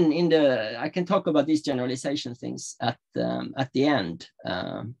 and then I can talk about these generalization things at the end.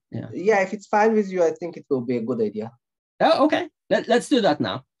 Yeah. Yeah. If it's fine with you, I think it will be a good idea. Oh, okay. Let's do that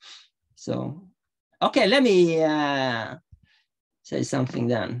now. So. Okay, let me say something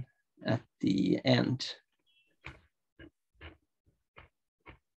then at the end.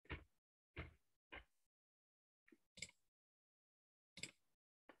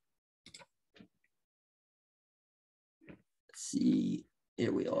 Let's see,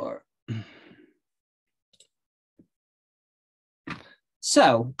 here we are.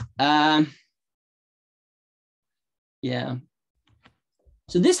 So, yeah.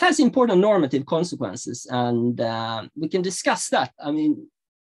 So this has important normative consequences, and we can discuss that. I mean,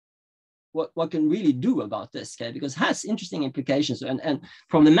 what can really do about this, okay? Because it has interesting implications and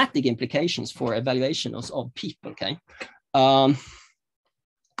problematic implications for evaluation of people, okay?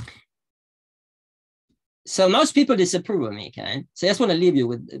 So most people disapprove of me, okay? So I just want to leave you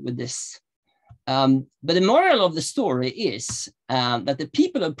with this. But the moral of the story is that the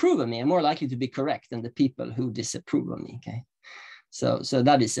people who approve of me are more likely to be correct than the people who disapprove of me, okay? So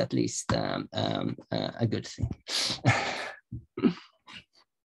that is at least a good thing.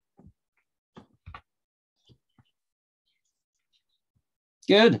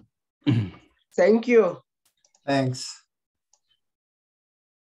 Good. Thank you. Thanks.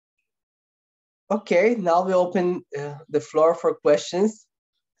 Okay, now we open the floor for questions.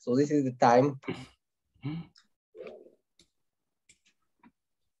 So this is the time.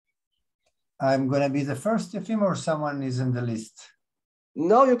 I'm going to be the first, Efim, or someone is in the list?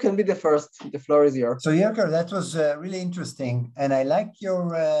 No, you can be the first. The floor is yours. So Jirka, that was really interesting. And I like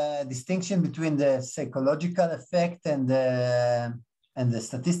your distinction between the psychological effect and the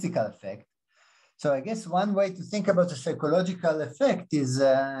statistical effect. So I guess one way to think about the psychological effect is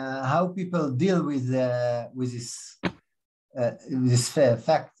how people deal with this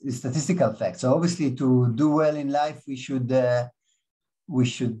statistical fact. So obviously, to do well in life, we should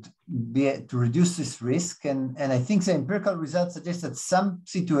be to reduce this risk. And I think the empirical results suggest that some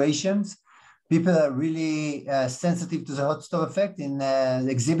situations, people are really sensitive to the hot stove effect and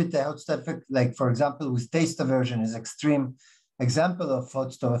exhibit the hot stove effect. Like, for example, with taste aversion is extreme example of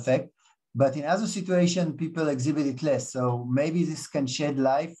hot stove effect. But in other situations, people exhibit it less. So maybe this can shed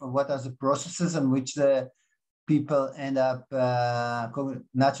light on what are the processes in which the people end up,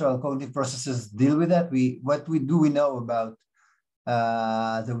 natural cognitive processes deal with that. What we know about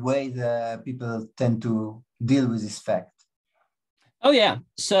the way the people tend to deal with this fact. Oh, yeah.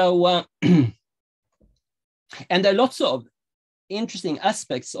 So, and there are lots of interesting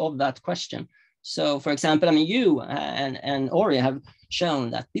aspects of that question. So, for example, I mean, you and Ori have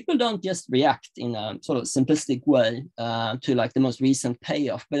shown that people don't just react in a sort of simplistic way to like the most recent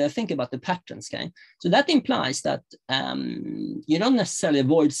payoff, but they think about the patterns, okay? So that implies that you don't necessarily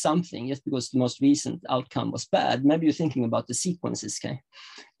avoid something just because the most recent outcome was bad. Maybe you're thinking about the sequences, okay?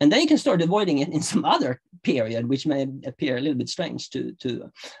 And then you can start avoiding it in some other period, which may appear a little bit strange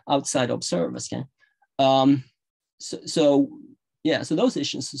to outside observers, okay? Yeah, so those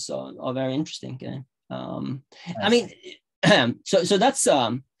issues are very interesting. Okay? I mean, so that's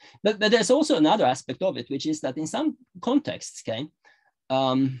but there's also another aspect of it, which is that in some contexts, okay,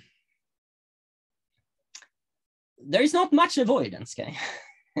 there is not much avoidance, okay.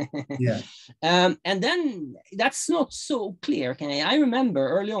 Yeah. And then that's not so clear. Okay, I remember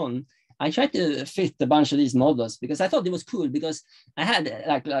early on, I tried to fit a bunch of these models because I thought it was cool because I had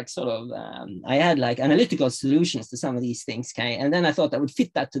I had like analytical solutions to some of these things. Okay, and then I thought I would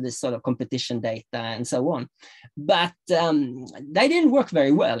fit that to this sort of competition data and so on, but they didn't work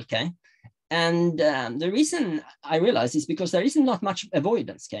very well. Okay. And the reason I realized is because there isn't not much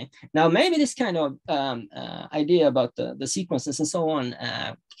avoidance. Okay. Now, maybe this kind of idea about the sequences and so on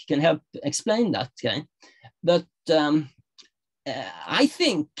can help explain that. Okay. But I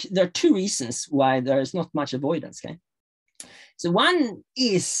think there are two reasons why there is not much avoidance. Okay. So one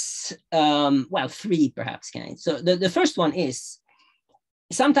is, well, three perhaps. Okay. So the first one is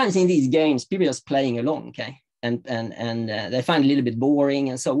sometimes in these games, people are just playing along. Okay. And they find it a little bit boring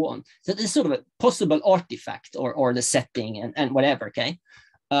and so on. So there's sort of a possible artifact or the setting and whatever, okay?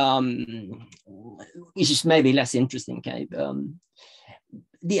 Which is maybe less interesting, okay?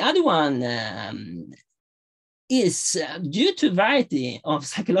 The other one is due to a variety of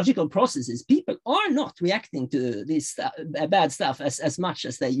psychological processes, people are not reacting to this bad stuff as much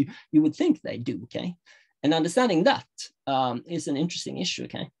as you would think they do, okay? And understanding that is an interesting issue,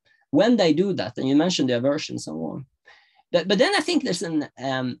 okay? When they do that, and you mentioned the aversion and so on. But then I think there's an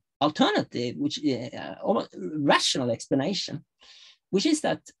alternative, which almost rational explanation, which is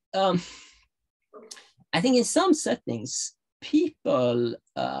that I think in some settings, people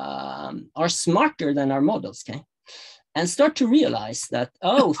are smarter than our models, okay? And start to realize that,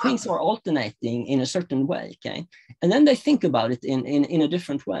 oh, things are alternating in a certain way, okay? And then they think about it in a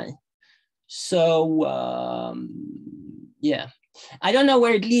different way. So, yeah. I don't know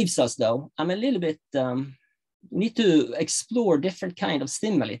where it leaves us, though. I'm a little bit, need to explore different kind of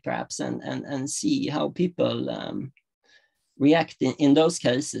stimuli, perhaps, and see how people react in those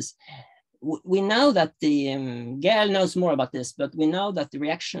cases. We know that Gail knows more about this, but we know that the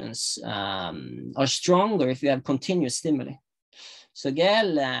reactions are stronger if you have continuous stimuli. So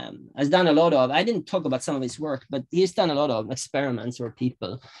Gail has done a lot of, I didn't talk about some of his work, but he's done a lot of experiments where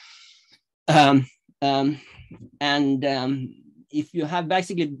people, if you have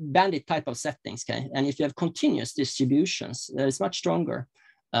basically bandit type of settings, okay, and if you have continuous distributions, there's much stronger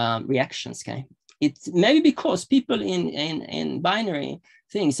reactions, okay. It's maybe because people in binary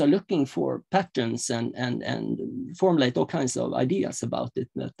things are looking for patterns and formulate all kinds of ideas about it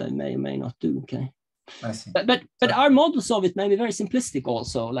that they may or may not do, okay. I see. But our models of it may be very simplistic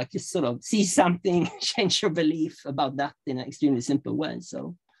also, like just sort of see something, change your belief about that in an extremely simple way.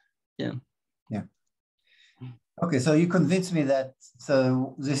 So, yeah. Yeah. Okay, so you convinced me that,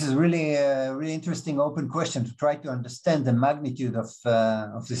 so this is really a really interesting open question to try to understand the magnitude of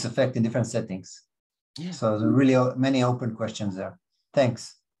this effect in different settings. Yeah. So there are really many open questions there.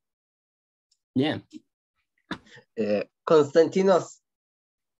 Thanks. Yeah. Konstantinos,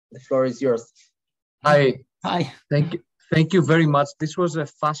 the floor is yours. Hi. Hi. Thank you very much. This was a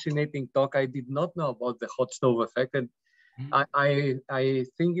fascinating talk. I did not know about the hot stove effect, and I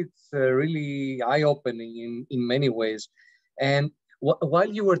think it's really eye-opening in many ways. And while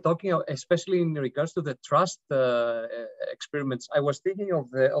you were talking, especially in regards to the trust experiments, I was thinking of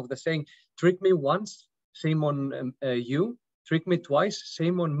the saying, "Trick me once, shame on you. Trick me twice,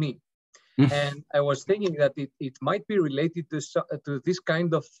 shame on me." And I was thinking that it might be related to this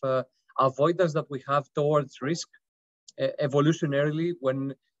kind of avoidance that we have towards risk evolutionarily,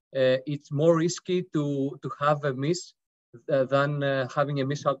 when it's more risky to have a miss than having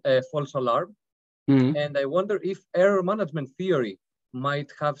a false alarm. And I wonder if error management theory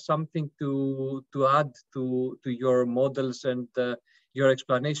might have something to add to your models and your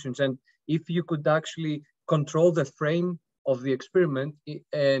explanations. And if you could actually control the frame of the experiment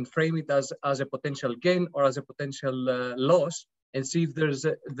and frame it as a potential gain or as a potential loss, and see if there's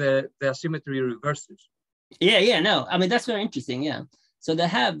the asymmetry reverses. Yeah, no, I mean, that's very interesting, yeah. So they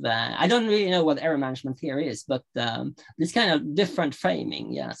have, I don't really know what error management theory is, but this kind of different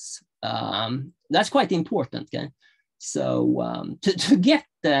framing, yes. That's quite important, okay? So to get,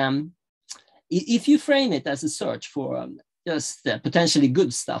 if you frame it as a search for just potentially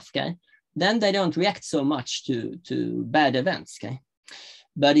good stuff, okay, then they don't react so much to bad events, okay?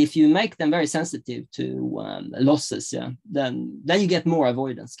 But if you make them very sensitive to losses, yeah, then you get more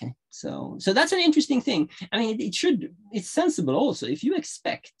avoidance, okay? So that's an interesting thing. I mean, it's sensible also. If you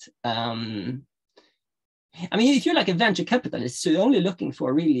expect, I mean, if you're like a venture capitalist, so you're only looking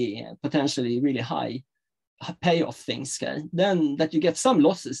for really potentially really high payoff things, okay? Then that you get some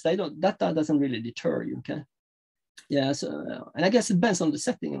losses, that doesn't really deter you, okay? Yeah, so, and I guess it depends on the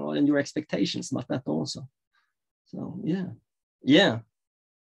setting and all, and your expectations about that also. So, yeah.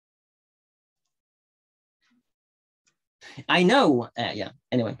 I know. Yeah.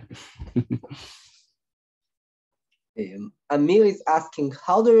 Anyway. Amir is asking,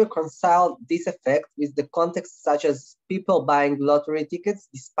 how do you reconcile this effect with the context such as people buying lottery tickets,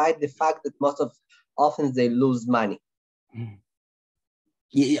 despite the fact that often they lose money?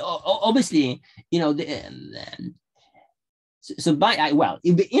 Yeah, obviously, you know, well,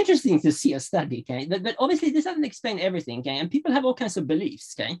 it'd be interesting to see a study, okay? But obviously this doesn't explain everything, okay? And people have all kinds of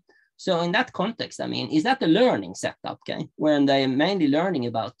beliefs, okay? So in that context, I mean, is that the learning setup, okay? When they're mainly learning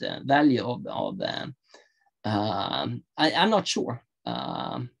about the value of I'm not sure.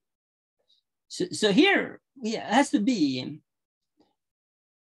 So here, yeah, it has to be,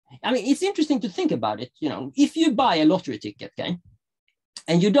 I mean, it's interesting to think about it, you know, if you buy a lottery ticket, okay,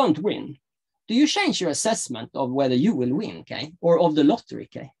 and you don't win, do you change your assessment of whether you will win, okay, or of the lottery,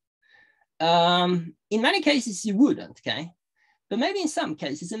 okay? In many cases, you wouldn't, okay? But maybe in some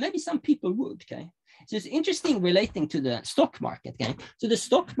cases, and maybe some people would, okay? So it's interesting relating to the stock market, okay? So the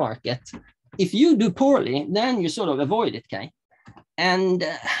stock market, if you do poorly, then you sort of avoid it, okay? And,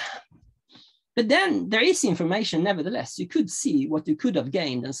 but then there is information, nevertheless. You could see what you could have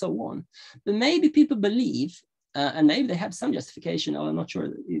gained and so on. But maybe people believe, and maybe they have some justification, or I'm not sure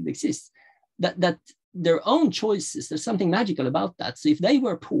it exists, that their own choices, there's something magical about that. So if they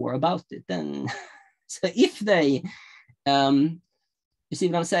were poor about it, then, so if they, you see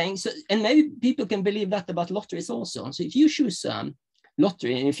what I'm saying? So, and maybe people can believe that about lotteries also. So if you choose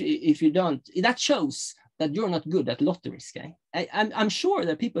lottery, and if you don't, that shows that you're not good at lotteries, okay? I'm sure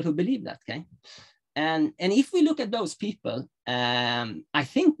there are people who believe that, okay? And if we look at those people, I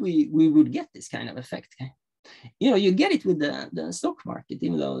think we would get this kind of effect, okay? You know, you get it with the stock market,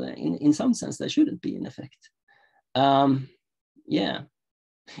 even though in some sense there shouldn't be an effect. Yeah,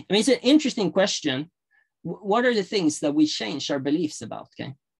 I mean, it's an interesting question. What are the things that we change our beliefs about,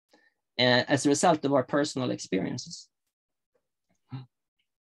 okay, as a result of our personal experiences?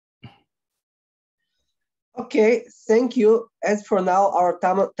 Okay, thank you. As for now, our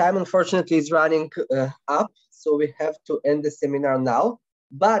time unfortunately is running up, so we have to end the seminar now.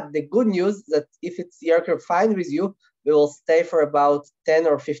 But the good news that if it's Yarker fine with you, we will stay for about 10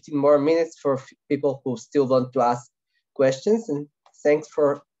 or 15 more minutes for people who still want to ask questions. And thanks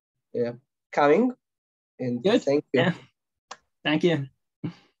for coming. And good. Thank you. Yeah. Thank you.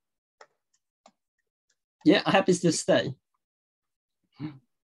 Yeah, happy to stay.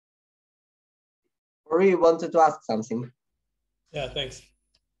 Ori wanted to ask something. Yeah, thanks.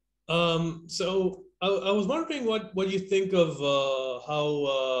 So I was wondering what you think of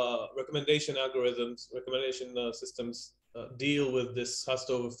how recommendation systems deal with this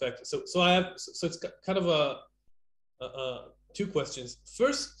Hastov effect. So it's kind of two questions.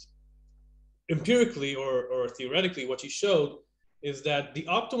 First, empirically or theoretically, what you showed is that the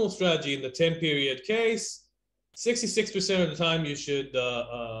optimal strategy in the 10-period case, 66% of the time you should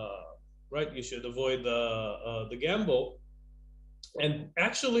you should avoid the gamble. And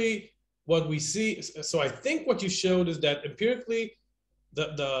actually, what we see, so I think what you showed is that empirically,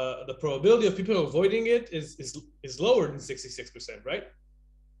 the probability of people avoiding it is lower than 66%, right?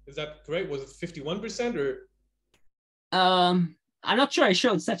 Is that correct? Was it 51% or? I'm not sure I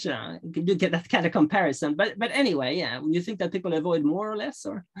showed such a do get that kind of comparison, but anyway, yeah. You think that people avoid more or less,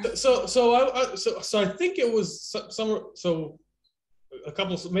 or? So I think it was a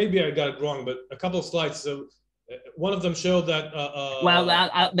couple. Maybe I got it wrong, but a couple of slides. So one of them showed that.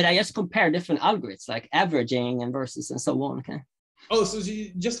 But I just compare different algorithms, like averaging and versus and so on. Okay. Oh, so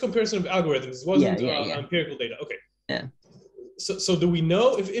just comparison of algorithms. It wasn't empirical data. Okay. Yeah. So do we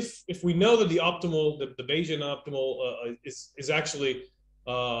know if we know that the optimal, the Bayesian optimal is actually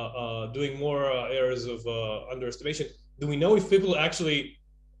doing more errors of underestimation? Do we know if people actually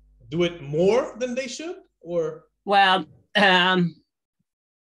do it more than they should, or? Well, then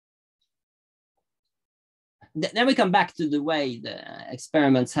we come back to the way the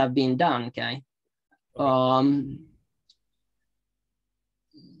experiments have been done. Okay.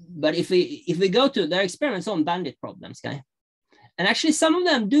 But if we go to their experiments on bandit problems, okay. And actually, some of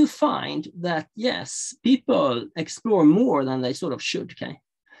them do find that, yes, people explore more than they sort of should, okay?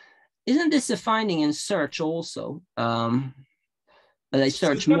 Isn't this a finding in search also? That they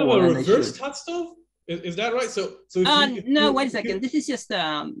search more than they should. Reverse Hastov? Is that right? So no, wait a second. This is just, you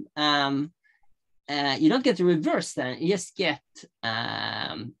don't get the reverse then. You just get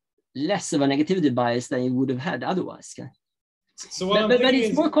less of a negativity bias than you would have had otherwise, okay? But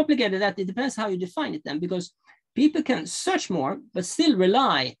it's more complicated that it depends how you define it then, because people can search more, but still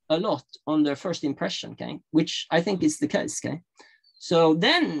rely a lot on their first impression, okay? Which I think is the case, okay? So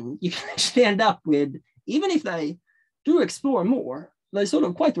then you can actually end up with, even if they do explore more, they're sort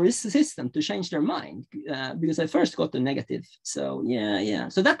of quite resistant to change their mind because I first got the negative. So yeah.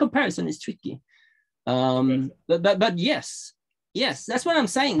 So that comparison is tricky. But yes, that's what I'm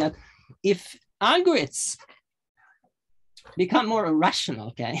saying, that if algorithms become more rational,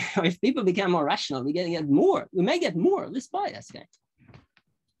 okay, or if people become more rational, we may get more of this bias, okay,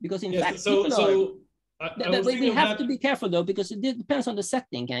 because in fact, we have to be careful though, because it depends on the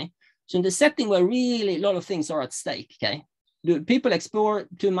setting, okay. So in the setting where really a lot of things are at stake, okay, do people explore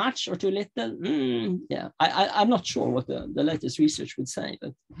too much or too little? Yeah, I'm not sure what the latest research would say,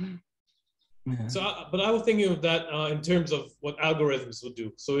 but. Yeah. So, but I was thinking of that in terms of what algorithms would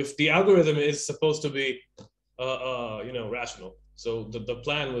do. So if the algorithm is supposed to be, rational, so the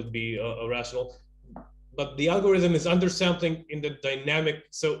plan would be rational, but the algorithm is undersampling in the dynamic.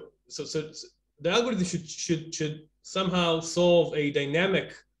 So the algorithm should somehow solve a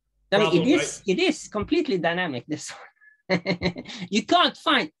dynamic problem. It is completely dynamic. This one. You can't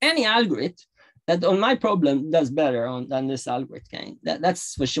find any algorithm that on my problem does better than this algorithm. Okay?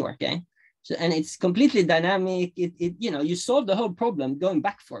 That's for sure. Okay. So, and it's completely dynamic. You solve the whole problem going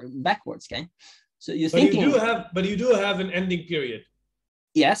backwards. Okay. So you're thinking. But you do have an ending period.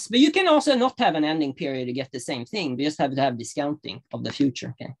 Yes, but you can also not have an ending period to get the same thing. You just have to have discounting of the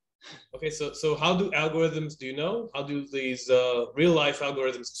future. Okay. Okay. So how do algorithms? Do you know how do these real life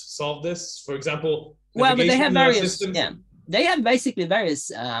algorithms solve this? For example. Well, but they have various. Systems. Yeah. They have basically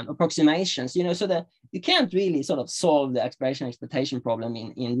various approximations, so that you can't really sort of solve the exploitation problem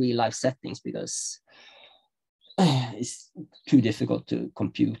in real life settings because it's too difficult to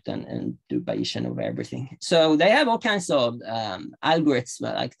compute and do Bayesian over everything. So they have all kinds of algorithms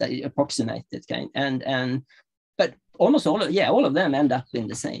like that approximate it, okay? But almost all of them end up in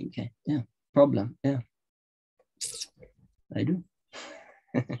the same problem. Yeah, I do.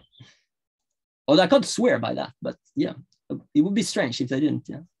 Although I can't swear by that, but yeah. It would be strange if they didn't.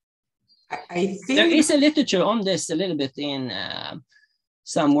 Yeah, I think there is a literature on this a little bit in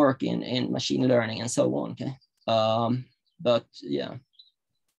some work in machine learning and so on. Okay, but yeah,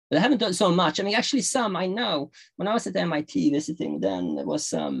 but I haven't done so much. I mean, actually, some I know. When I was at MIT visiting, then there was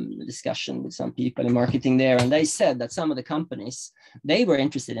some discussion with some people in marketing there, and they said that some of the companies they were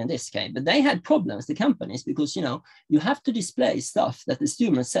interested in this, okay, but they had problems, the companies, because you have to display stuff that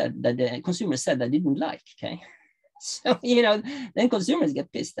the consumer said they didn't like, okay. So, then consumers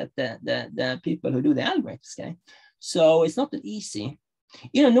get pissed at the people who do the algorithms, okay? So it's not that easy.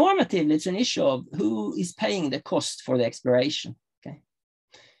 Normatively, it's an issue of who is paying the cost for the exploration, okay?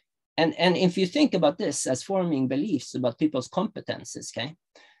 And if you think about this as forming beliefs about people's competences, okay,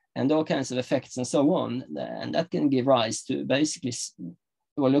 and all kinds of effects and so on, and that can give rise to basically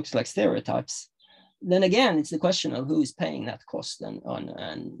what looks like stereotypes, then again, it's the question of who is paying that cost and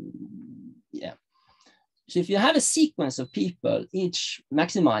yeah. So if you have a sequence of people, each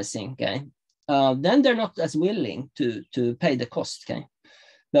maximizing, okay, then they're not as willing to pay the cost, okay.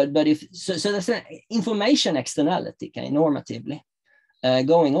 But if so there's an information externality, okay, normatively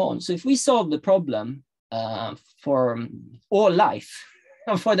going on. So if we solve the problem for all life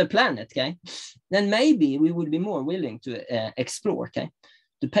for the planet, okay, then maybe we would be more willing to explore, okay,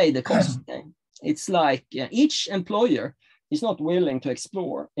 to pay the cost. Okay, it's like each employer is not willing to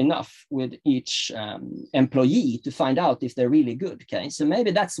explore enough with each employee to find out if they're really good. Okay, so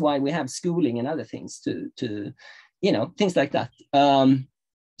maybe that's why we have schooling and other things to things like that.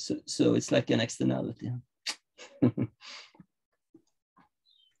 So it's like an externality.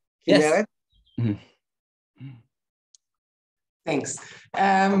 Yes. Thanks.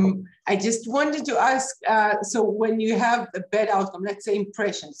 I just wanted to ask, so when you have a bad outcome, let's say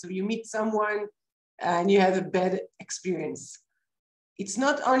impression, so you meet someone and you have a bad experience, it's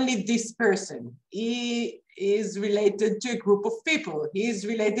not only this person. He is related to a group of people. He is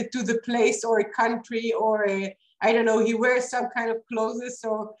related to the place or a country or I don't know, he wears some kind of clothes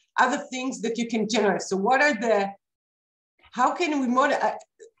or other things that you can generate. So how can we model?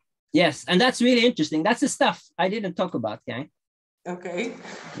 Yes, and that's really interesting. That's the stuff I didn't talk about, okay? Okay.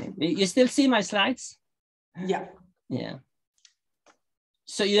 You still see my slides? Yeah. Yeah.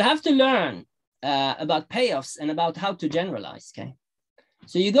 So you have to learn about payoffs and about how to generalize, okay?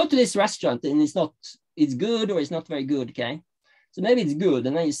 So you go to this restaurant and it's good or it's not very good, okay? So maybe it's good,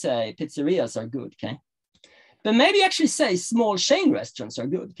 and then you say pizzerias are good, okay? But maybe you actually say small chain restaurants are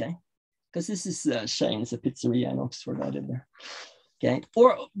good, okay? Because this is a chain, it's a pizzeria in Oxford, I did there, okay?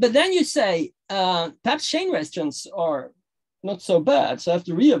 But then you say, perhaps chain restaurants are not so bad, so I have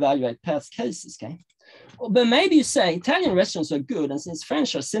to reevaluate past cases, okay? But maybe you say Italian restaurants are good, and since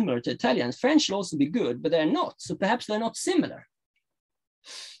French are similar to Italians, French will also be good, but they're not, so perhaps they're not similar.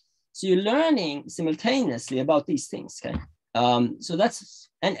 So you're learning simultaneously about these things, okay? So that's,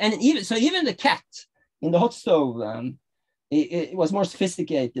 and even the cat in the hot stove, it was more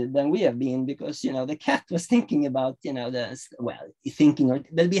sophisticated than we have been, because, you know, the cat was thinking about, you know,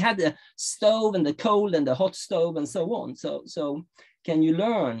 but we had the stove and the cold and the hot stove and so on. So can you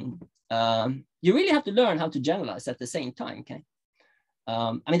learn? You really have to learn how to generalize at the same time, okay?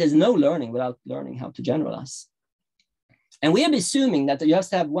 I mean, there's no learning without learning how to generalize. And we are assuming that you have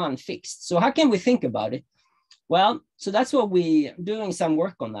to have one fixed. So how can we think about it? Well, so that's what we're doing some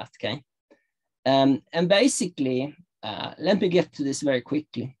work on that, okay? And basically, let me get to this very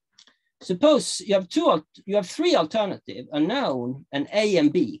quickly. Suppose you have three alternatives, a known, an A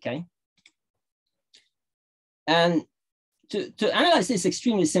and B, okay? And to analyze this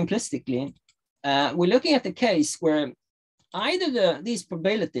extremely simplistically, we're looking at the case where either these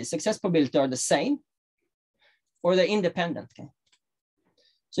probabilities, success probability, are the same or they're independent, okay?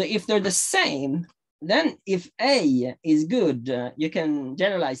 So if they're the same, then if A is good, you can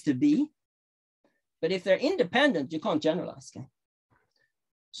generalize to B. But if they're independent, you can't generalize, okay?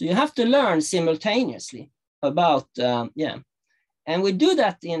 So you have to learn simultaneously about, And we do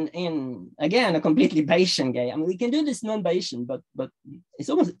that in again, a completely Bayesian game. I mean, we can do this non-Bayesian, but it's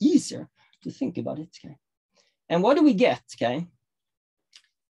almost easier to think about it, okay? And what do we get, okay?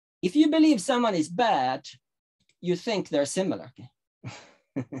 If you believe someone is bad, you think they're similar, okay?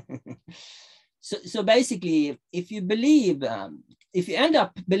 So basically, if you believe, if you end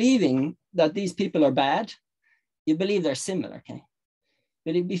up believing that these people are bad, you believe they're similar, okay?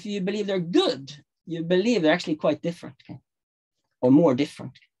 But if you believe they're good, you believe they're actually quite different, okay? Or more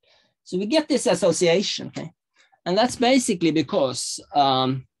different. So we get this association, okay? And that's basically because,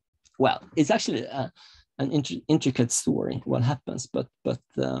 well, it's actually an intricate story, what happens, but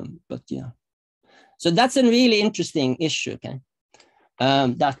yeah. So that's a really interesting issue, okay?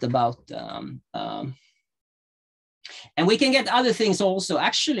 That about, and we can get other things also.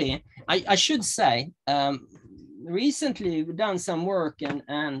 Actually, I should say, recently we've done some work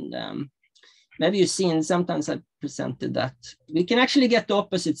and maybe you've seen, sometimes I presented that. We can actually get the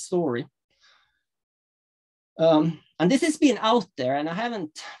opposite story. And this has been out there and I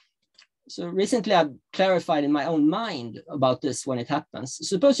haven't, so recently I've clarified in my own mind about this when it happens.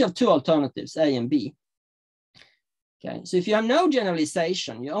 Suppose you have two alternatives, A and B. Okay, so if you have no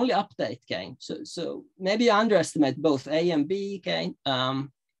generalization, you only update, okay? So maybe you underestimate both A and B, okay?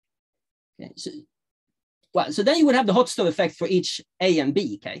 Okay, so then you would have the hot stove effect for each A and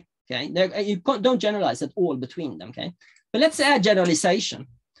B, okay? Okay, you don't generalize at all between them, okay? But let's add generalization.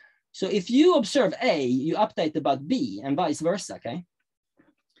 So if you observe A, you update about B and vice versa, okay?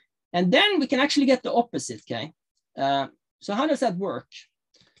 And then we can actually get the opposite, okay? So how does that work?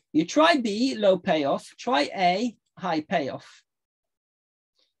 You try B, low payoff, try A, high payoff.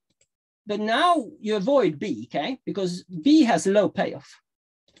 But now you avoid B, okay? Because B has low payoff.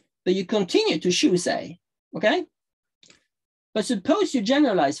 But you continue to choose A, okay? But suppose you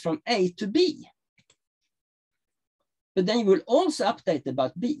generalize from A to B. But then you will also update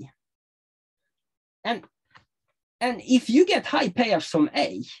about B. And if you get high payoffs from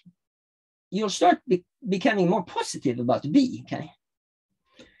A, you'll start becoming more positive about B, okay?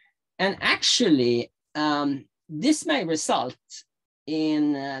 And actually, this may result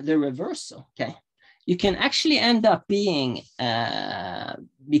in the reversal, okay? You can actually end up being,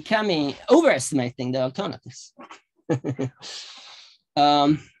 overestimating the alternatives.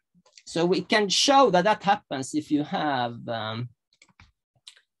 So we can show that happens if you have an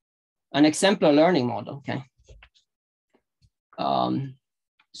exemplar learning model, okay?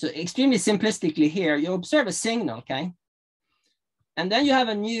 So extremely simplistically here, you observe a signal, okay? And then you have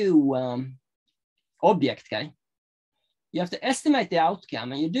a new object, okay? You have to estimate the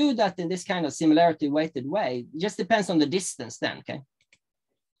outcome, and you do that in this kind of similarity weighted way. It just depends on the distance then, okay?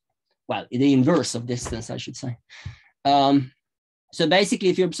 Well, the inverse of distance, I should say. So basically,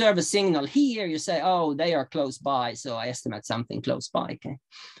 if you observe a signal here, you say, oh, they are close by, so I estimate something close by, okay,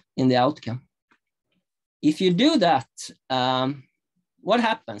 in the outcome. If you do that, what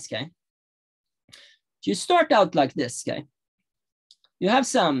happens, okay? You start out like this, okay?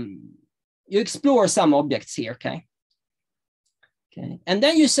 You explore some objects here, okay? Okay, and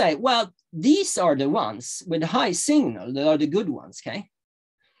then you say, well, these are the ones with high signal, that are the good ones, okay?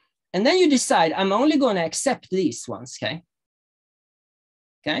 And then you decide, I'm only going to accept these ones, okay?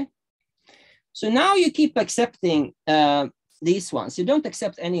 Okay, so now you keep accepting these ones. You don't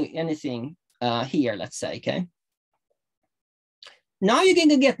accept anything here, let's say, okay? Now you're going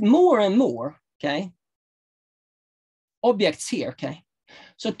to get more and more, okay, objects here, okay?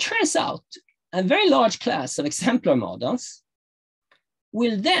 So it turns out a very large class of exemplar models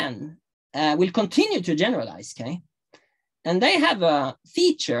will then, will continue to generalize, okay? And they have a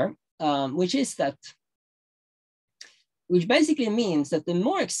feature, which basically means that the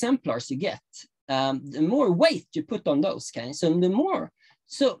more exemplars you get, the more weight you put on those, okay? So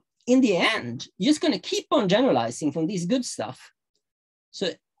in the end, you're just going to keep on generalizing from these good stuff. So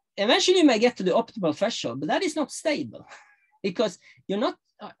eventually you may get to the optimal threshold, but that is not stable because you're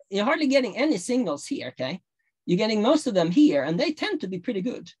hardly getting any signals here, okay? You're getting most of them here, and they tend to be pretty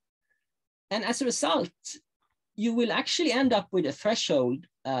good. And as a result, you will actually end up with a threshold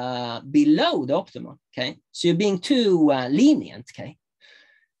below the optimal, okay? So you're being too lenient, okay?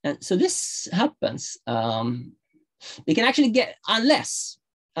 And so this happens. You can actually get, unless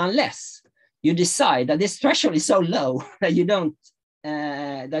you decide that this threshold is so low that you don't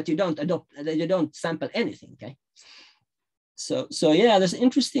sample anything, okay? So yeah, there's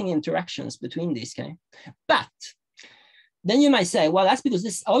interesting interactions between these, okay? But then you might say, well, that's because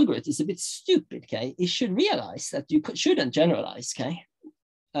this algorithm is a bit stupid, okay? It should realize that you shouldn't generalize, okay?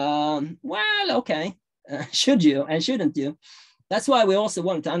 Well, okay, should you and shouldn't you? That's why we also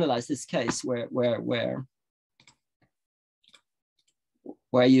want to analyze this case where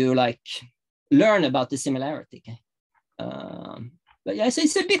you like learn about the similarity, okay? But yeah, so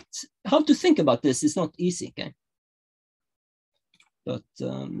it's a bit, how to think about this is not easy, okay? But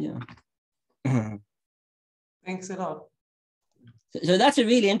yeah. Thanks a lot. So that's a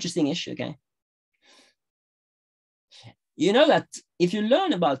really interesting issue, okay? You know that if you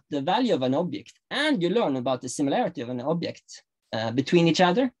learn about the value of an object and you learn about the similarity of an object between each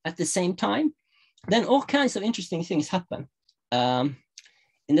other at the same time, then all kinds of interesting things happen.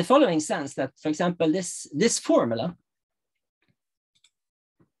 In the following sense that, for example, this formula,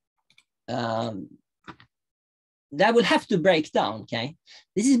 that will have to break down, okay?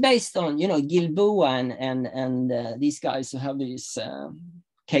 This is based on, Gilboa and these guys who have this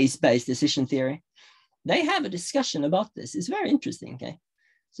case-based decision theory. They have a discussion about this. It's very interesting, okay?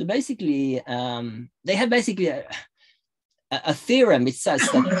 So basically, they have basically a theorem which says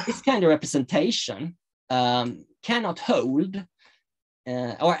that this kind of representation cannot hold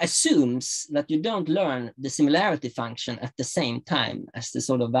or assumes that you don't learn the similarity function at the same time as the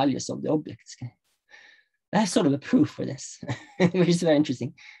sort of values of the objects, okay? That's sort of a proof for this, which is very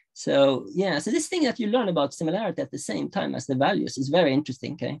interesting. So yeah, so this thing that you learn about similarity at the same time as the values is very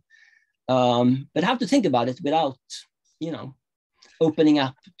interesting, okay? But how to think about it without, opening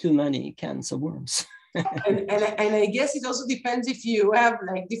up too many cans of worms. and I guess it also depends if you have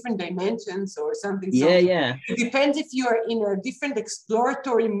like different dimensions or something. Yeah. It depends if you are in a different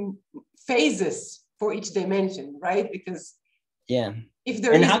exploratory phases for each dimension, right? Because yeah. If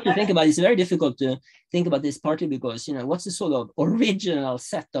there and is how to think about it, it's very difficult to think about this partly because, what's the sort of original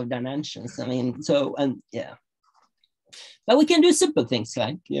set of dimensions? I mean, yeah. But we can do simple things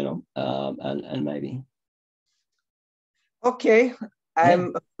like, and maybe. Okay,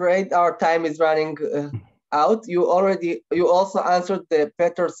 I'm afraid our time is running out. You also answered the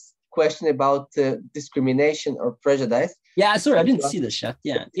Peter's question about discrimination or prejudice. Yeah, sorry, I didn't see the chat.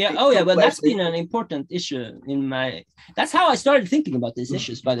 Yeah. Oh, yeah. Well, that's been an important issue in my. That's how I started thinking about these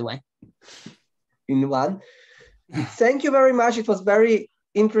issues, by the way. In one. Thank you very much. It was very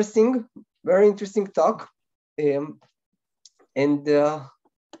interesting talk. And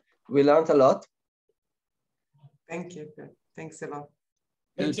we learned a lot. Thank you. Thanks a lot.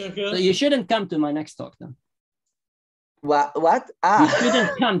 So you shouldn't come to my next talk then. What? You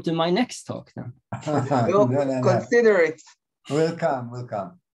shouldn't come to my next talk then. We'll consider it. We'll come.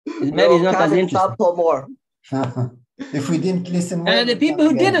 Maybe it's not as interesting. More. If we didn't listen well, and the people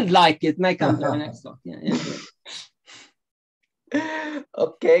who didn't like it may come to my next talk. Yeah.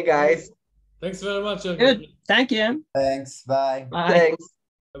 Okay, guys. Thanks very much. Good. Thank you. Thanks. Bye. Thanks.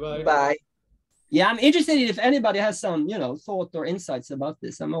 Bye. Bye. Yeah, I'm interested if anybody has some, thought or insights about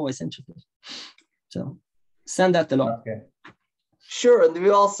this. I'm always interested. So send that along. Okay. Sure, and we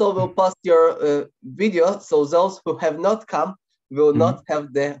also will post your video, so those who have not come will not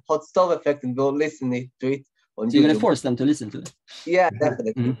have the hot stove effect and will listen to it on YouTube. You're going to force them to listen to it. Yeah,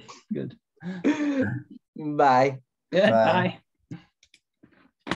 definitely. Good. Bye. Bye.